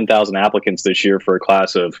 110,000 applicants this year for a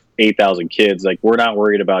class of 8,000 kids. Like, we're not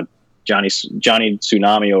worried about Johnny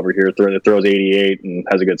Tsunami over here that throws 88 and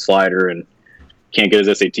has a good slider and can't get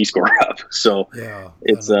his SAT score up. So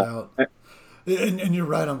it's and you're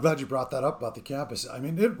right. I'm glad you brought that up about the campus.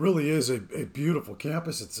 It really is a beautiful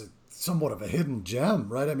campus. It's somewhat of a hidden gem,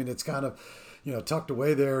 right? It's kind of, tucked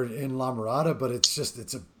away there in La Mirada, but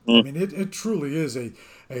it truly is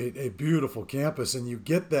a beautiful campus, and you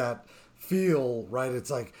get that feel, right?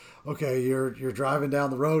 It's like, okay, you're driving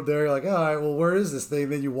down the road there, you're like, all right, well, where is this thing?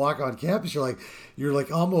 Then you walk on campus, you're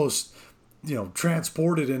like almost,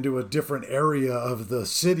 transported into a different area of the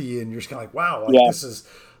city, and you're just kind of like, wow, this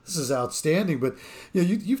is outstanding. But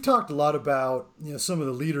you've talked a lot about some of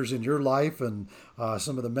the leaders in your life and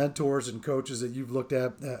some of the mentors and coaches that you've looked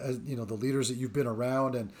at, the leaders that you've been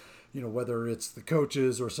around, and whether it's the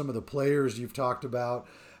coaches or some of the players you've talked about.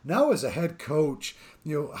 Now, as a head coach,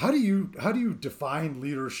 how do you define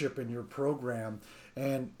leadership in your program,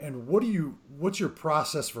 and what's your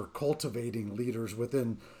process for cultivating leaders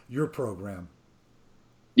within your program?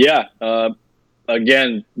 Yeah,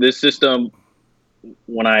 again, this system,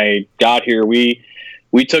 when I got here, we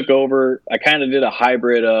took over. I kind of did a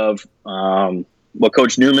hybrid of what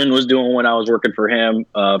Coach Newman was doing when I was working for him,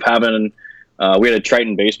 of having we had a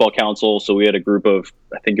Triton Baseball Council, so we had a group of,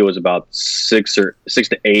 I think it was about 6 to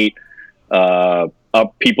 8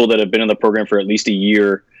 people that have been in the program for at least a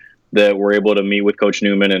year that were able to meet with Coach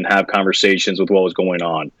Newman and have conversations with what was going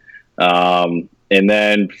on. And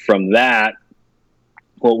then from that,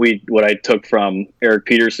 what I took from Eric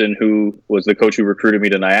Peterson, who was the coach who recruited me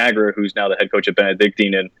to Niagara, who's now the head coach at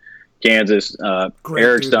Benedictine in Kansas.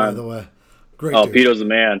 Eric's dude, done. By the way. Great dude. Pito's the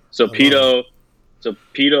man. So Pito, I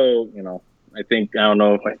don't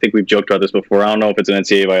know. I think we've joked about this before. I don't know if it's an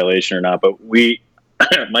NCAA violation or not, but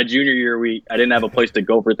my junior year, I didn't have a place to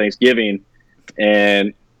go for Thanksgiving,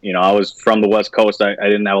 and I was from the West Coast. I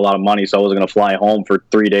didn't have a lot of money, so I wasn't going to fly home for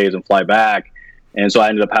 3 days and fly back, and so I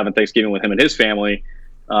ended up having Thanksgiving with him and his family.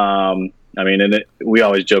 We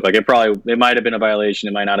always joke like it might have been a violation,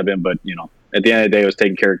 it might not have been, but at the end of the day, it was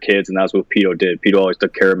taking care of kids, and that's what Pito did. Pito always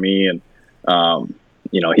took care of me, and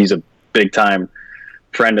he's a big time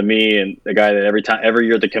friend to me, and the guy that every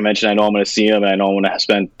year at the convention, I know I'm going to see him, and I know I'm going to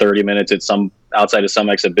spend 30 minutes at outside of some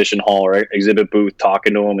exhibition hall or exhibit booth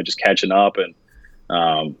talking to him and just catching up.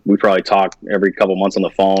 And we probably talk every couple months on the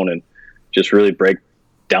phone and just really break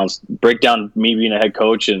down me being a head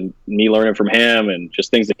coach and me learning from him, and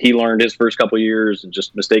just things that he learned his first couple of years, and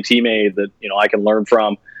just mistakes he made that I can learn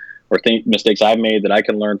from, or mistakes I've made that I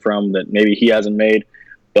can learn from that maybe he hasn't made.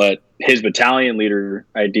 But his battalion leader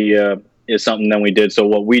idea is something that we did. So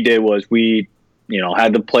what we did was we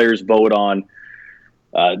had the players vote on,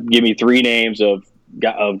 give me 3 names of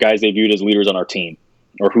guys they viewed as leaders on our team,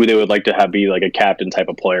 or who they would like to have be like a captain type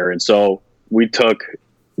of player. And so we took,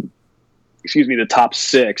 the top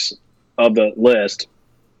 6 of the list,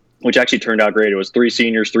 which actually turned out great. It was 3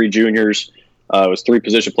 seniors, 3 juniors. It was 3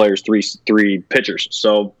 position players, 3 pitchers.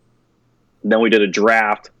 So then we did a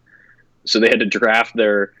draft. So they had to draft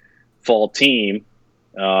their fall team,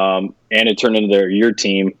 and it turned into their year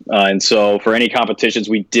team. And so for any competitions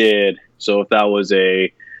we did, so if that was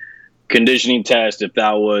a conditioning test, if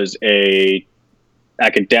that was a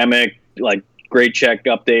academic, like grade check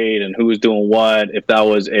update and who was doing what, if that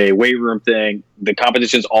was a weight room thing, the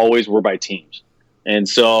competitions always were by teams. And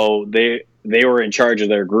so they were in charge of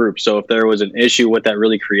their group. So if there was an issue, what that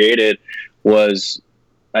really created was,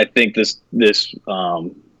 I think, this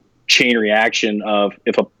chain reaction of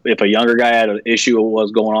if a younger guy had an issue of what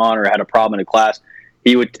was going on or had a problem in a class,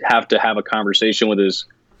 he would have to have a conversation with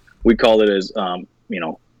we called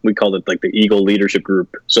it like the Eagle leadership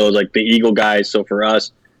group. So it was like the Eagle guys. So for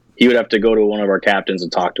us, he would have to go to one of our captains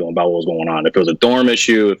and talk to him about what was going on. If it was a dorm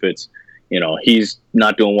issue, if it's, he's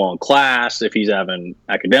not doing well in class, if he's having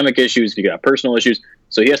academic issues, if he got personal issues.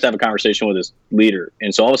 So he has to have a conversation with his leader.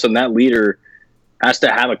 And so all of a sudden that leader has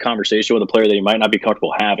to have a conversation with a player that he might not be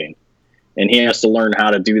comfortable having. And he has to learn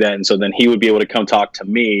how to do that. And so then he would be able to come talk to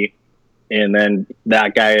me. And then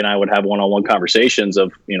that guy and I would have one-on-one conversations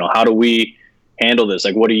of, how do we handle this?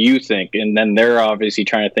 Like, what do you think? And then they're obviously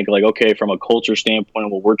trying to think like, okay, from a culture standpoint,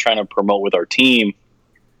 what we're trying to promote with our team,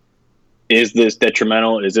 is this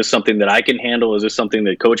detrimental? Is this something that I can handle? Is this something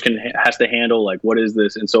that coach has to handle? Like, what is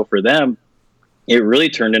this? And so for them, it really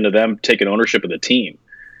turned into them taking ownership of the team.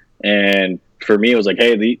 And for me, it was like,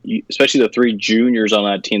 hey, especially the 3 juniors on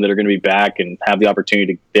that team that are going to be back and have the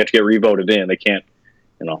opportunity they have to get revoted in. They can't,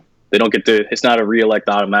 they don't get to, it's not a re-elect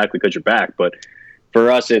automatically because you're back. But for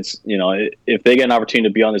us, it's, if they get an opportunity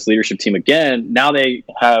to be on this leadership team again, now they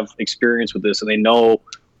have experience with this and they know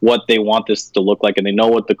what they want this to look like, and they know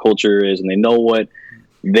what the culture is, and they know what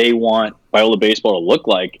they want Biola baseball to look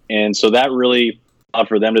like. And so that really allowed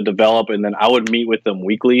for them to develop. And then I would meet with them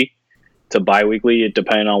weekly to bi-weekly,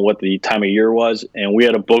 depending on what the time of year was. And we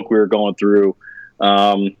had a book we were going through,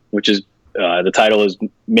 which is the title is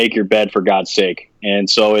Make Your Bed for God's Sake. And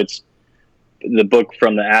so it's the book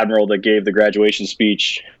from the admiral that gave the graduation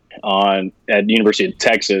speech at University of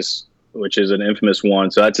Texas, which is an infamous one.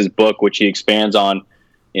 So that's his book, which he expands on,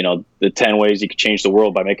 the 10 ways you could change the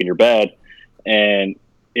world by making your bed. And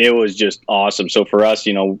it was just awesome. So for us,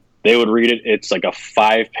 they would read it. It's like a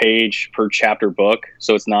 5-page per chapter book.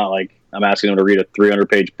 So it's not like I'm asking them to read a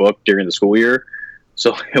 300-page book during the school year.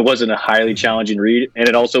 So it wasn't a highly challenging read. And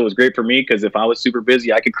it also was great for me because if I was super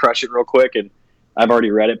busy, I could crush it real quick. And I've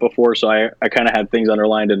already read it before. So I kind of had things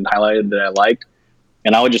underlined and highlighted that I liked.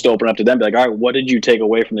 And I would just open up to them, be like, all right, what did you take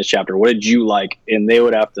away from this chapter? What did you like? And they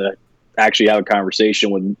would have to actually have a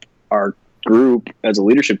conversation with our group as a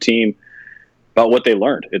leadership team about what they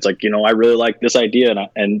learned. It's like, I really like this idea,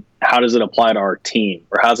 and how does it apply to our team,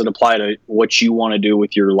 or how does it apply to what you want to do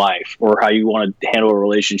with your life, or how you want to handle a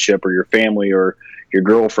relationship, or your family, or your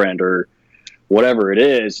girlfriend, or whatever it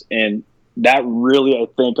is. And that really, I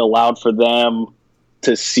think, allowed for them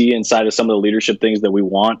to see inside of some of the leadership things that we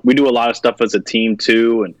want. We do a lot of stuff as a team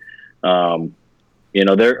too. And,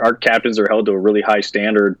 our captains are held to a really high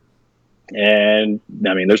standard And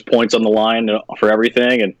I mean, there's points on the line for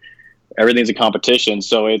everything, and everything's a competition.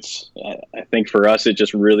 So I think for us, it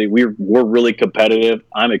just really, we're really competitive.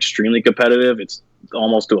 I'm extremely competitive. It's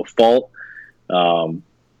almost to a fault.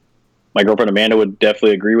 My girlfriend Amanda would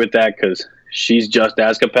definitely agree with that, because she's just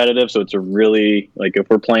as competitive. So it's a really, like, if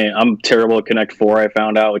we're playing, I'm terrible at Connect Four, I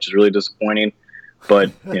found out, which is really disappointing.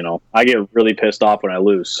 But, I get really pissed off when I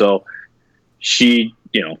lose. So she,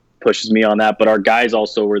 pushes me on that. But our guys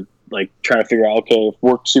also were like trying to figure out, okay, if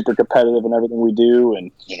we're super competitive in everything we do,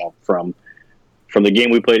 and, from the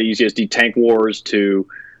game we played at UCSD Tank Wars to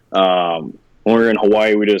when we were in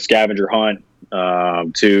Hawaii, we did a scavenger hunt,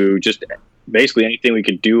 to just basically anything we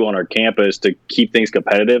could do on our campus to keep things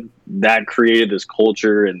competitive. That created this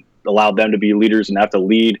culture and allowed them to be leaders and have to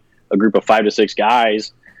lead a group of 5 to 6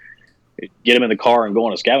 guys, get them in the car and go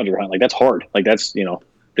on a scavenger hunt. Like, that's hard. Like, that's,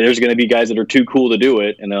 there's going to be guys that are too cool to do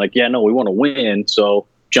it. And they're like, yeah, no, we want to win. So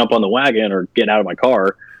jump on the wagon or get out of my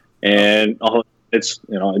car. And it's,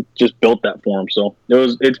 it just built that for them. So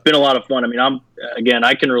it's been a lot of fun. I mean,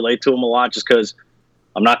 I can relate to them a lot just because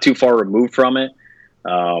I'm not too far removed from it.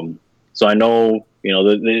 So I know,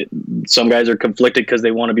 some guys are conflicted because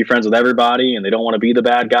they want to be friends with everybody and they don't want to be the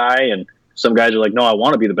bad guy. And some guys are like, no, I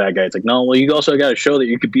want to be the bad guy. It's like, no, well, you also got to show that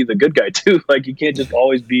you could be the good guy too. Like, you can't just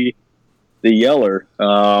always be the yeller.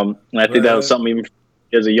 And I think that was something, even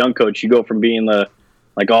as a young coach, you go from being if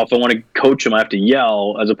I want to coach him, I have to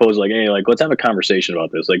yell, as opposed to like, hey, like, let's have a conversation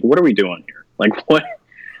about this. Like, what are we doing here? Like, what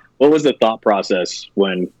was the thought process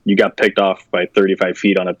when you got picked off by 35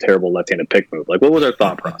 feet on a terrible left-handed pick move? Like, what was our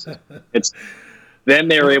thought process? Then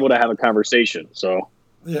they were able to have a conversation. So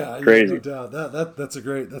yeah, crazy. No doubt. That's a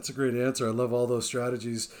great answer. I love all those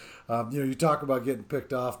strategies. You talk about getting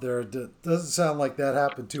picked off there. It doesn't sound like that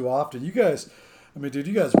happened too often. You guys, you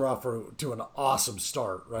guys were off to an awesome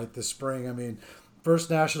start, right, this spring. I mean,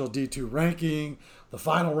 first national D2 ranking, the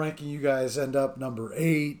final ranking, you guys end up number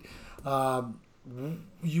 8.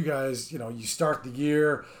 You guys, you start the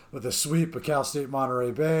year with a sweep of Cal State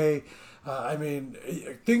Monterey Bay.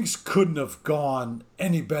 Things couldn't have gone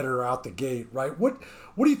any better out the gate, right? What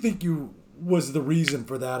do you think was the reason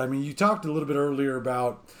for that? I mean, you talked a little bit earlier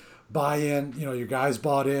about buy-in, your guys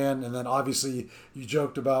bought in, and then obviously you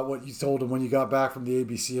joked about what you told them when you got back from the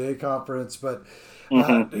ABCA conference. But,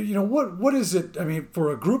 what is it? I mean,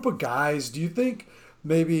 for a group of guys, do you think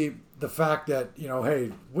maybe the fact that,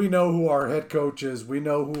 hey, we know who our head coach is, we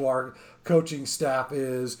know who our coaching staff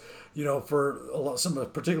is, for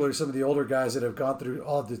particularly some of the older guys that have gone through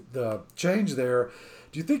all the change there,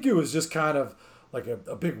 do you think it was just kind of like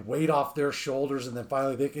a big weight off their shoulders, and then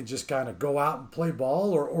finally they can just kind of go out and play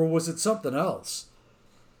ball, or was it something else?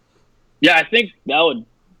 Yeah, I think that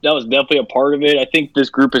was definitely a part of it. I think this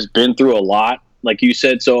group has been through a lot, like you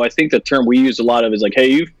said. So I think the term we use a lot of is like, hey,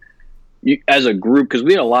 you as a group, because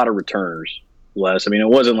we had a lot of returners, Les. I mean, it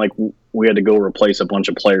wasn't like we had to go replace a bunch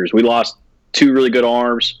of players. We lost 2 really good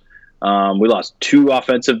arms. We lost 2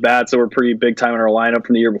 offensive bats that were pretty big time in our lineup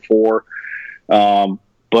from the year before.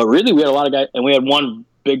 But really, we had a lot of guys, and we had 1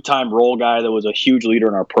 big time role guy that was a huge leader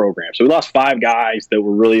in our program. So we lost 5 guys that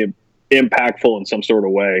were really impactful in some sort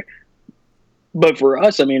of way. But for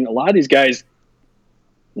us, I mean, a lot of these guys,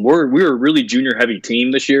 we were a really junior heavy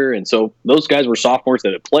team this year. And so those guys were sophomores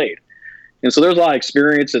that had played. And so there's a lot of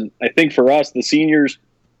experience. And I think for us, the seniors,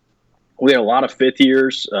 we had a lot of 5th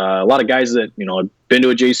years, a lot of guys that, had been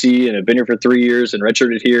to a JC and have been here for 3 years and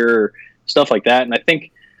redshirted here, stuff like that. And I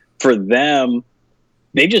think for them,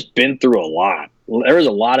 they've just been through a lot. There was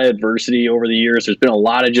a lot of adversity over the years. There's been a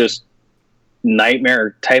lot of just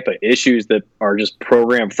nightmare type of issues that are just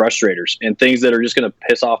program frustrators and things that are just going to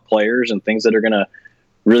piss off players and things that are going to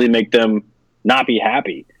really make them not be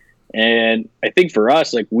happy. And I think for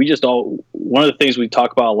us, like, one of the things we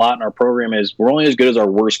talk about a lot in our program is we're only as good as our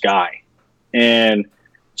worst guy. And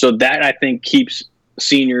so that, I think, keeps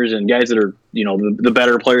seniors and guys that are, the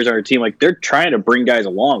better players on our team, like, they're trying to bring guys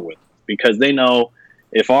along with them, because they know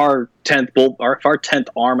if our 10th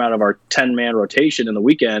arm out of our 10-man rotation in the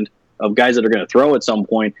weekend of guys that are going to throw at some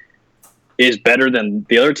point is better than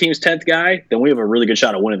the other team's 10th guy, then we have a really good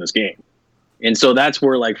shot of winning this game. And so that's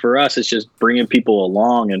where, like, for us, it's just bringing people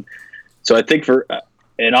along. And so I think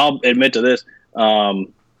and I'll admit to this,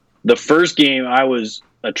 the first game I was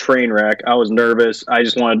a train wreck. I was nervous. I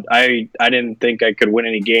didn't think I could win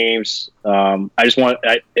any games. I felt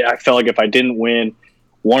like if I didn't win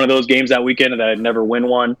one of those games that weekend, that I'd never win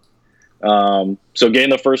one. So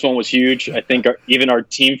getting the first one was huge. I think even our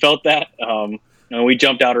team felt that. And we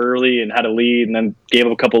jumped out early and had a lead, and then gave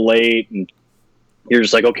up a couple late. And you're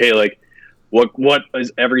just like, okay, like, what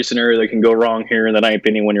is every scenario that can go wrong here in the ninth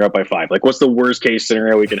inning when you're up by 5? Like, what's the worst case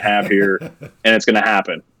scenario we could have here, and it's going to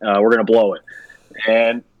happen? We're going to blow it.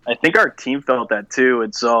 And I think our team felt that too.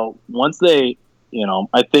 And so once they,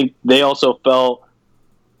 I think they also felt,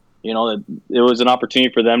 that it was an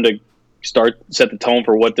opportunity for them to set the tone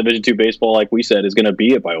for what Division II baseball, like we said, is going to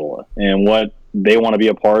be at Biola and what they want to be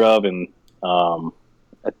a part of. And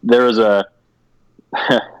there's a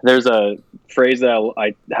phrase that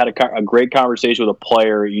I had a great conversation with a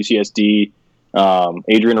player at UCSD,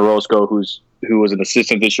 Adrian Orozco, who was an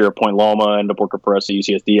assistant this year at Point Loma, ended up working for us at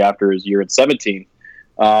UCSD after his year at 17.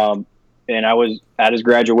 And I was at his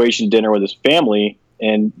graduation dinner with his family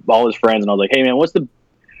and all his friends, and I was like, "Hey man, what's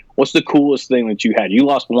the coolest thing that you had? You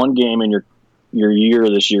lost one game in your year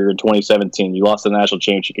this year in 2017. You lost the national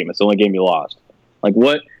championship game. It's the only game you lost. Like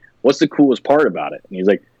what's the coolest part about it?" And he's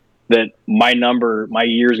like, "That my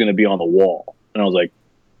year is going to be on the wall." And I was like,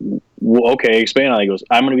 well, "Okay, expand on that." He goes,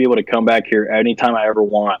 "I'm going to be able to come back here anytime I ever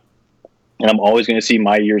want, and I'm always going to see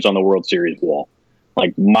my years on the World Series wall.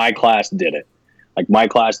 Like my class did it. Like my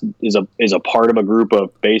class is a part of a group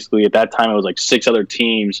of basically at that time it was like 6 other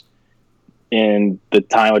teams in the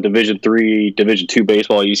time of Division III, Division II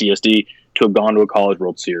baseball at UCSD to have gone to a College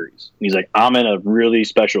World Series." And he's like, "I'm in a really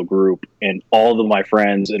special group, and all of my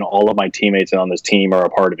friends and all of my teammates on this team are a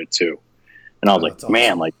part of it too." And I was like, awesome.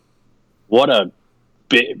 Man, like what a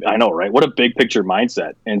big, I know, right? What a big picture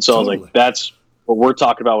mindset. And so totally. I was like, that's what we're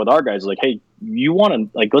talking about with our guys. Like, hey, you want to,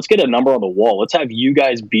 like, let's get a number on the wall. Let's have you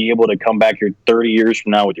guys be able to come back here 30 years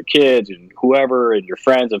from now with your kids and whoever and your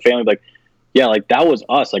friends and family. Like, yeah, like that was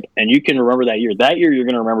us. Like, and you can remember that year. That year you're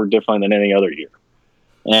going to remember differently than any other year.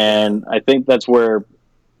 And I think that's where,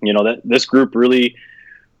 that this group really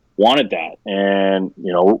wanted that. And,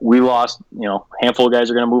 we lost, a handful of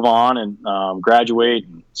guys are going to move on and graduate.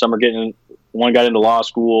 Some are one got into law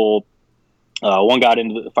school. One got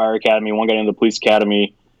into the fire academy. One got into the police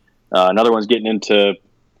academy. Another one's getting into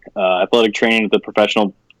athletic training at the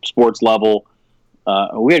professional sports level.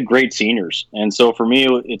 We had great seniors. And so for me,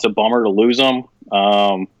 it's a bummer to lose them.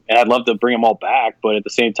 And I'd love to bring them all back. But at the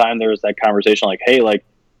same time, there was that conversation like, hey, like,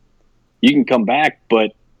 you can come back,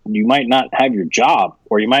 but you might not have your job,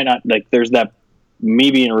 or you might not, like, there's that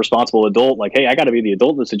me being a responsible adult, like, hey, I got to be the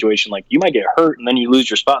adult in the situation. Like, you might get hurt and then you lose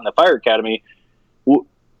your spot in the fire academy. Well,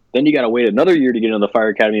 then you got to wait another year to get into the fire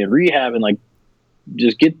academy and rehab and, like,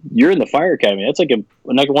 you're in the fire academy. That's like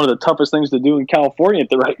one of the toughest things to do in California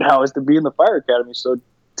right now is to be in the fire academy. So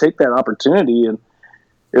take that opportunity. And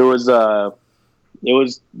it was a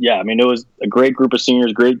great group of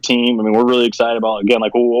seniors, great team. I mean, we're really excited about, again,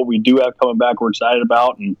 like what we do have coming back, we're excited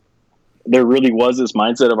about. And there really was this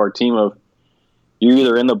mindset of our team of you're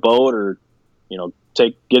either in the boat or,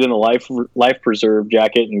 get in a life preserve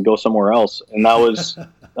jacket and go somewhere else. And that was,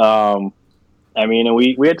 and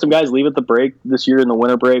we had some guys leave at the break this year in the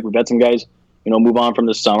winter break. We've had some guys, move on from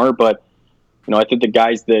this summer, but, I think the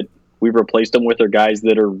guys that we've replaced them with are guys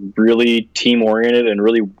that are really team oriented and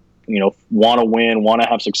really, want to win, want to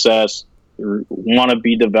have success, want to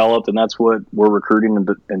be developed. And that's what we're recruiting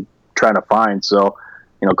and trying to find. So,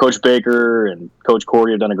 Coach Baker and Coach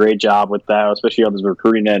Cordy have done a great job with that, especially on this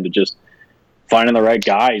recruiting end, to just finding the right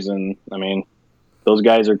guys. And I mean, those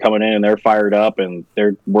guys are coming in and they're fired up and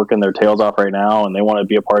they're working their tails off right now and they want to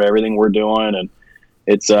be a part of everything we're doing. And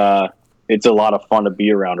it's a lot of fun to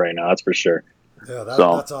be around right now. That's for sure. Yeah,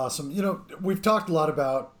 that's awesome. We've talked a lot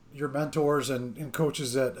about your mentors and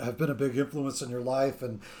coaches that have been a big influence in your life.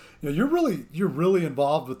 And, you're really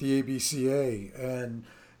involved with the ABCA and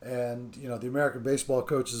the American Baseball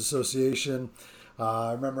Coaches Association.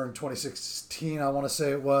 I remember in 2016, I want to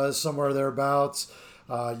say it was somewhere thereabouts.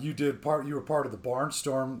 You were part of the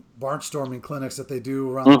barnstorming clinics that they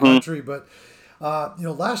do around the country. But,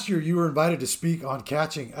 last year you were invited to speak on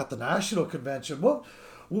catching at the national convention. What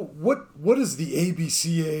has the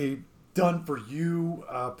ABCA done for you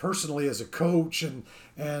personally as a coach? And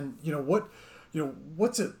what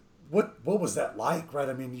was that like, right?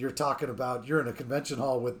 I mean, you're talking about, you're in a convention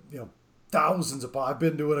hall with, thousands I've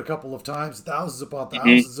been to it a couple of times, thousands upon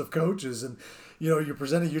thousands of coaches. And, you're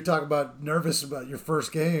talking about nervous about your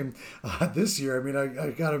first game this year. I mean, I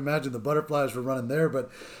got to imagine the butterflies were running there, but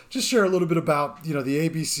just share a little bit about, the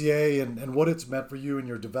ABCA and what it's meant for you in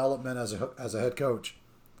your development as a head coach.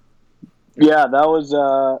 Yeah, that was,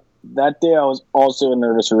 that day I was also a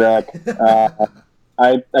nervous wreck.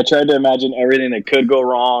 I tried to imagine everything that could go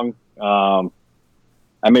wrong.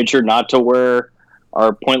 I made sure not to wear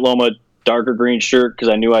our Point Loma darker green shirt because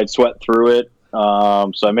I knew I'd sweat through it.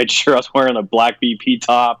 So I made sure I was wearing a black BP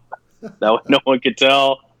top that no one could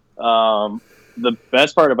tell. The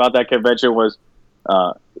best part about that convention was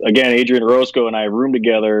again, Adrian Roscoe and I roomed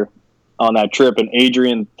together on that trip, and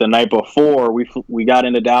Adrian, the night before, we got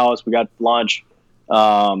into Dallas, we got lunch.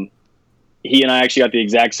 He and I actually got the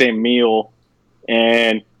exact same meal,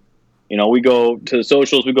 and we go to the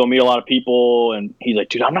socials, we go meet a lot of people, and he's like,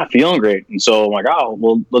 dude, I'm not feeling great. And so I'm like, oh,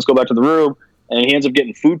 well, let's go back to the room. And he ends up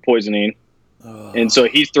getting food poisoning. And so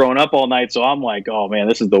he's throwing up all night. So I'm like, oh man,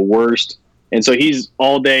 this is the worst. And so he's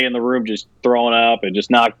all day in the room just throwing up and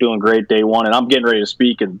just not feeling great day one. And I'm getting ready to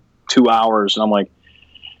speak in 2 hours. And I'm like,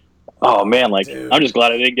 oh man, like, dude, I'm just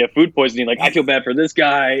glad I didn't get food poisoning. Like, I feel bad for this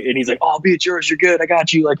guy. And he's like, oh, I'll be at yours. You're good. I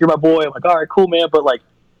got you. Like, you're my boy. I'm like, all right, cool, man. But like,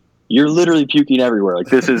 you're literally puking everywhere. Like,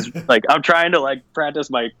 this is like, I'm trying to like practice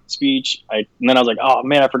my speech. And then I was like, oh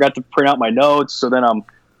man, I forgot to print out my notes. So then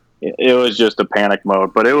it was just a panic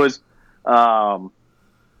mode, but it was,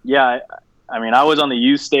 yeah, I mean, I was on the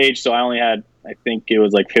youth stage, so I only had, I think it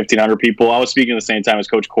was like 1,500 people. I was speaking at the same time as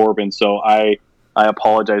Coach Corbin, so I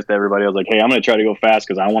apologized to everybody. I was like, hey, I'm going to try to go fast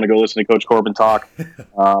because I want to go listen to Coach Corbin talk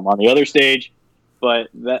on the other stage. But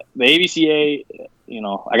the ABCA,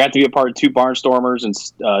 I got to be a part of 2 Barnstormers in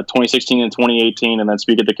 2016 and 2018, and then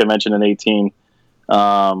speak at the convention in 18,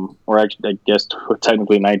 or actually, I guess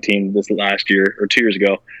technically 19 this last year or 2 years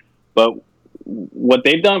ago. But what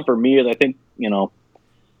they've done for me is, I think,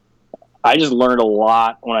 I just learned a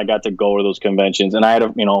lot when I got to go to those conventions. And I had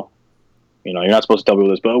you're not supposed to tell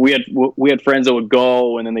people this, but we had friends that would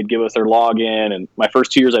go and then they'd give us their login. And my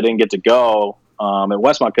first 2 years, I didn't get to go at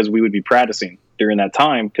Westmont because we would be practicing during that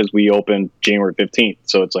time because we opened January 15th.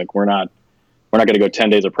 So it's like we're not going to go 10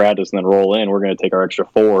 days of practice and then roll in. We're going to take our extra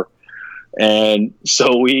 4. And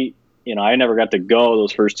so I never got to go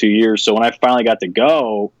those first 2 years. So when I finally got to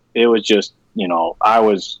go, it was just,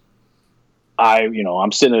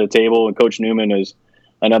 I'm sitting at a table and Coach Newman is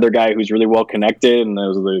another guy who's really well connected. And there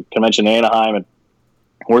was the convention in Anaheim, and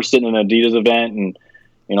we're sitting in an Adidas event, and,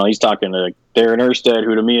 he's talking to Darren Erstead,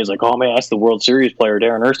 who to me is like, oh man, that's the World Series player,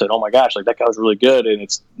 Darren Erstead. Oh my gosh, like that guy was really good. And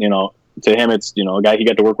it's, to him, it's, a guy he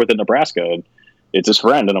got to work with in Nebraska, and it's his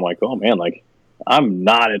friend. And I'm like, oh man, like I'm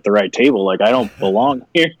not at the right table. Like I don't belong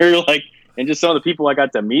here. Like, and just some of the people I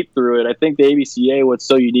got to meet through it. I think the ABCA, what's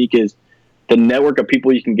so unique is the network of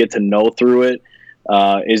people you can get to know through it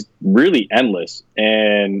is really endless.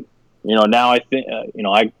 And, now I think,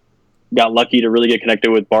 I got lucky to really get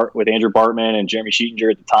connected with Andrew Bartman and Jeremy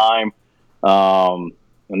Sheetinger at the time.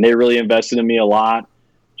 And they really invested in me a lot,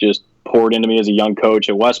 just poured into me as a young coach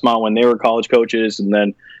at Westmont when they were college coaches. And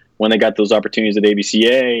then when they got those opportunities at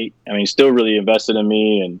ABCA, I mean, still really invested in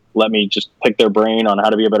me and let me just pick their brain on how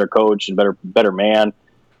to be a better coach and better man.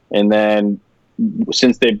 And then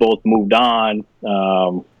since they both moved on,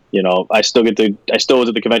 I still was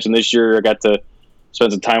at the convention this year. I got to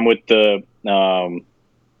spend some time with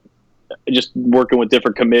just working with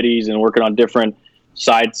different committees and working on different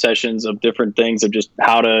side sessions of different things of just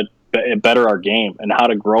how to better our game and how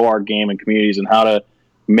to grow our game in communities and how to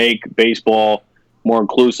make baseball more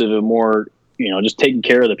inclusive and more, just taking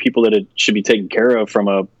care of the people that it should be taken care of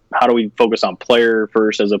how do we focus on player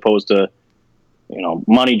first as opposed to,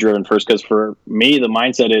 money driven first. Because for me, the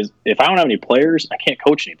mindset is if I don't have any players, I can't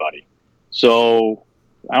coach anybody. So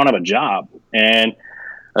I don't have a job. And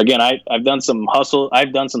again, I've done some hustle.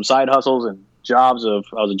 I've done some side hustles and jobs I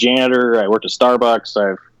was a janitor. I worked at Starbucks.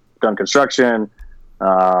 I've done construction.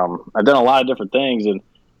 I've done a lot of different things. And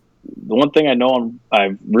the one thing I know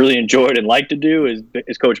I've really enjoyed and like to do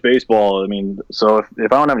is coach baseball. I mean, so if I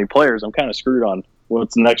don't have any players, I'm kind of screwed on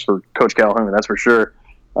what's next for Coach Calhoun. That's for sure.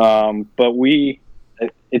 But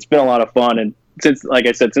it's been a lot of fun. And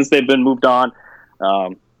since they've been moved on,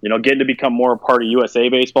 getting to become more a part of USA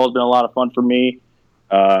baseball has been a lot of fun for me.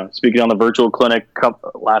 Speaking on the virtual clinic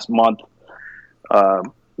last month,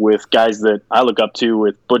 with guys that I look up to,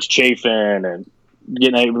 with Butch Chafin, and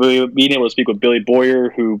being able to speak with Billy Boyer,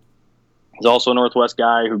 who is also a Northwest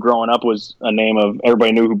guy who growing up was a name of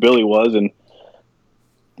everybody knew who Billy was. And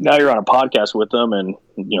now you're on a podcast with them, and,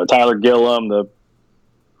 Tyler Gillum, the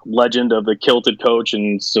legend of the kilted coach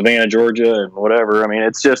in Savannah, Georgia, and whatever. I mean,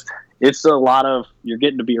 it's a lot of, you're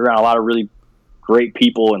getting to be around a lot of really great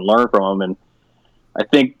people and learn from them. And I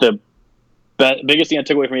think the biggest thing I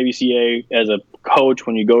took away from ABCA as a coach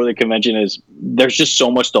when you go to the convention is there's just so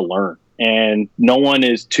much to learn, and no one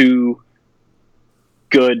is too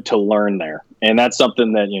good to learn there. And that's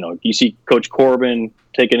something that, you see Coach Corbin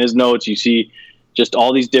taking his notes. You see just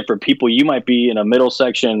all these different people. You might be in a middle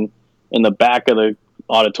section in the back of the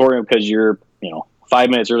auditorium because you're, 5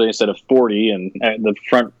 minutes early instead of 40, and the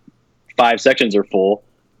front 5 sections are full,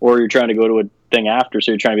 or you're trying to go to a thing after,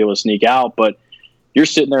 so you're trying to be able to sneak out. But you're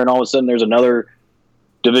sitting there, and all of a sudden there's another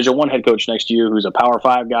Division I head coach next to you who's a Power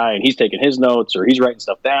 5 guy, and he's taking his notes or he's writing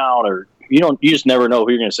stuff down, or you just never know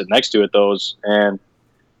who you're going to sit next to at those. And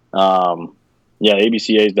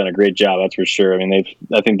ABCA has done a great job, that's for sure. I mean,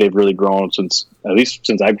 I think they've really grown since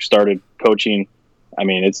I've started coaching. I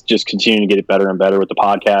mean, it's just continuing to get it better and better with the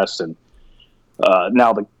podcasts, and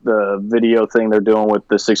now the video thing they're doing with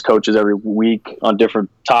the 6 coaches every week on different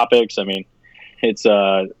topics. I mean, it's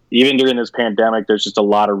even during this pandemic, there's just a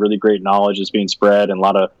lot of really great knowledge that's being spread, and a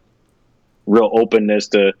lot of real openness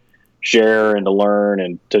to share and to learn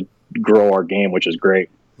and to grow our game, which is great.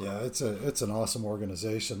 Yeah, it's an awesome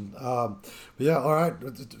organization. All right,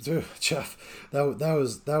 Jeff,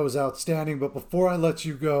 that was outstanding. But before I let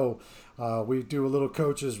you go, we do a little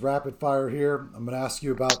coaches rapid fire here. I'm going to ask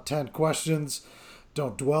you about 10 questions.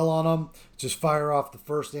 Don't dwell on them. Just fire off the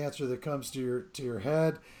first answer that comes to your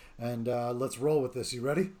head, and let's roll with this. You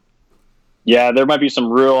ready? Yeah, there might be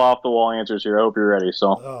some real off the wall answers here. I hope you're ready. So,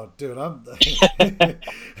 oh, dude, let's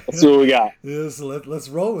see what we got. Yes, let's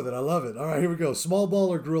roll with it. I love it. All right, here we go. Small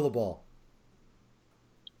ball or gorilla ball?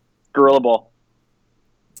 Gorilla ball.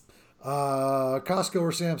 Costco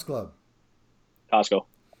or Sam's Club? Costco.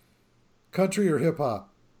 Country or hip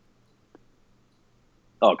hop?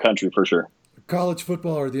 Oh, country for sure. College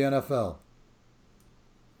football or the NFL?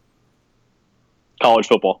 College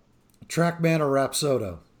football. Trackman or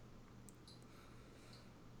Rapsodo?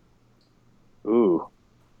 Ooh.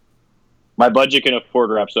 My budget can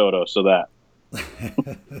afford Rapsodo, so that.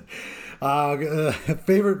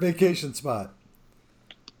 Favorite vacation spot?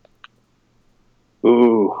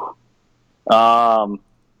 Ooh.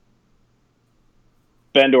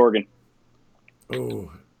 Bend, Oregon.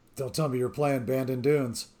 Ooh. Don't tell me you're playing Bandon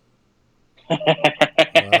Dunes. No.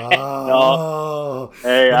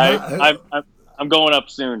 Hey, I'm going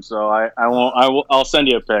up soon, so I'll send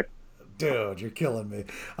you a pic. Dude, you're killing me.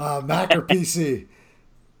 Mac or PC?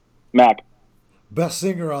 Mac. Best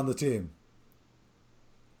singer on the team?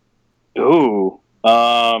 Ooh.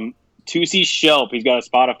 2C Shelp. He's got a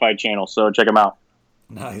Spotify channel, so check him out.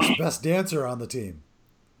 Nice. Best dancer on the team?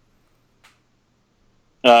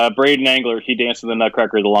 Braden Angler. He danced in the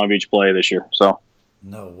Nutcracker at the Long Beach Play this year. So.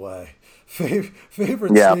 No way.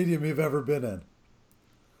 Favorite stadium you've ever been in?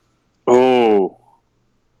 Oh.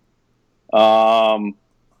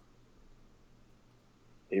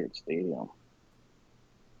 Favorite stadium?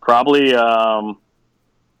 Probably that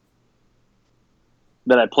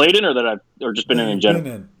I played in, or just been in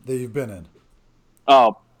general. That you've been in.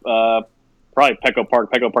 Oh, probably Petco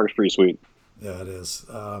Park. Petco Park's pretty sweet. Yeah, it is.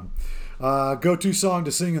 Go-to song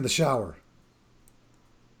to sing in the shower?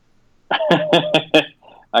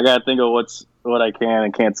 I gotta think of what I can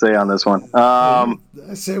and can't say on this one.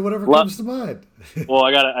 Say whatever comes to mind. Well,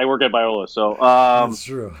 I work at Biola, so that's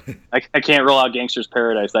true. I can't roll out Gangster's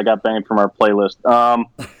Paradise. That got banned from our playlist.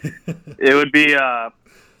 It would be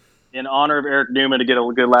in honor of Eric Newman, to get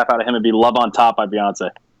a good laugh out of him. It'd be "Love on Top" by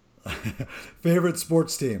Beyonce. Favorite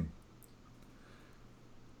sports team?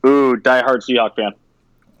 Ooh, diehard Seahawk fan.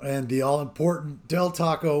 And the all-important Del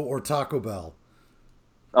Taco or Taco Bell?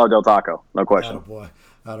 Oh, Del Taco, no question.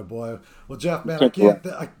 Attaboy. Well, Jeff, man, I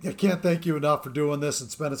can't thank you enough for doing this and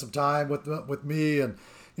spending some time with me, and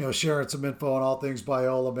sharing some info on all things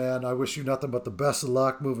Biola, man. I wish you nothing but the best of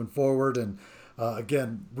luck moving forward, and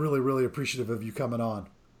again, really, really appreciative of you coming on.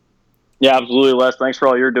 Yeah, absolutely, Les. Thanks for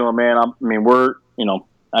all you're doing, man.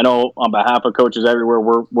 I know on behalf of coaches everywhere,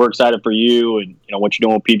 we're excited for you and what you're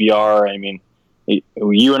doing with PBR. I mean,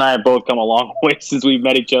 you and I have both come a long way since we've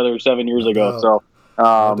met each other 7 years ago. So,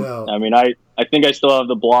 I mean, I think I still have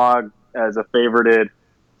the blog as a favorited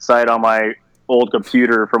site on my old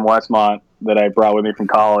computer from Westmont that I brought with me from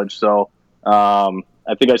college. So, I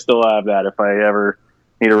think I still have that. If I ever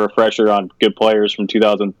need a refresher on good players from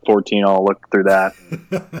 2014, I'll look through that.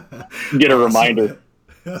 Get a reminder.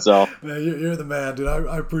 So, man, you're the man, dude.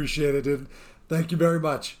 I appreciate it, dude. Thank you very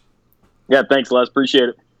much. Yeah, thanks, Les. Appreciate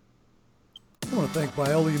it. I want to thank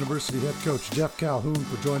Biola University head coach Jeff Calhoun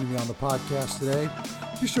for joining me on the podcast today.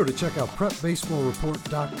 Be sure to check out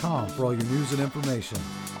PrepBaseballReport.com for all your news and information.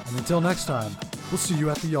 And until next time, we'll see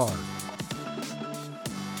you at the yard.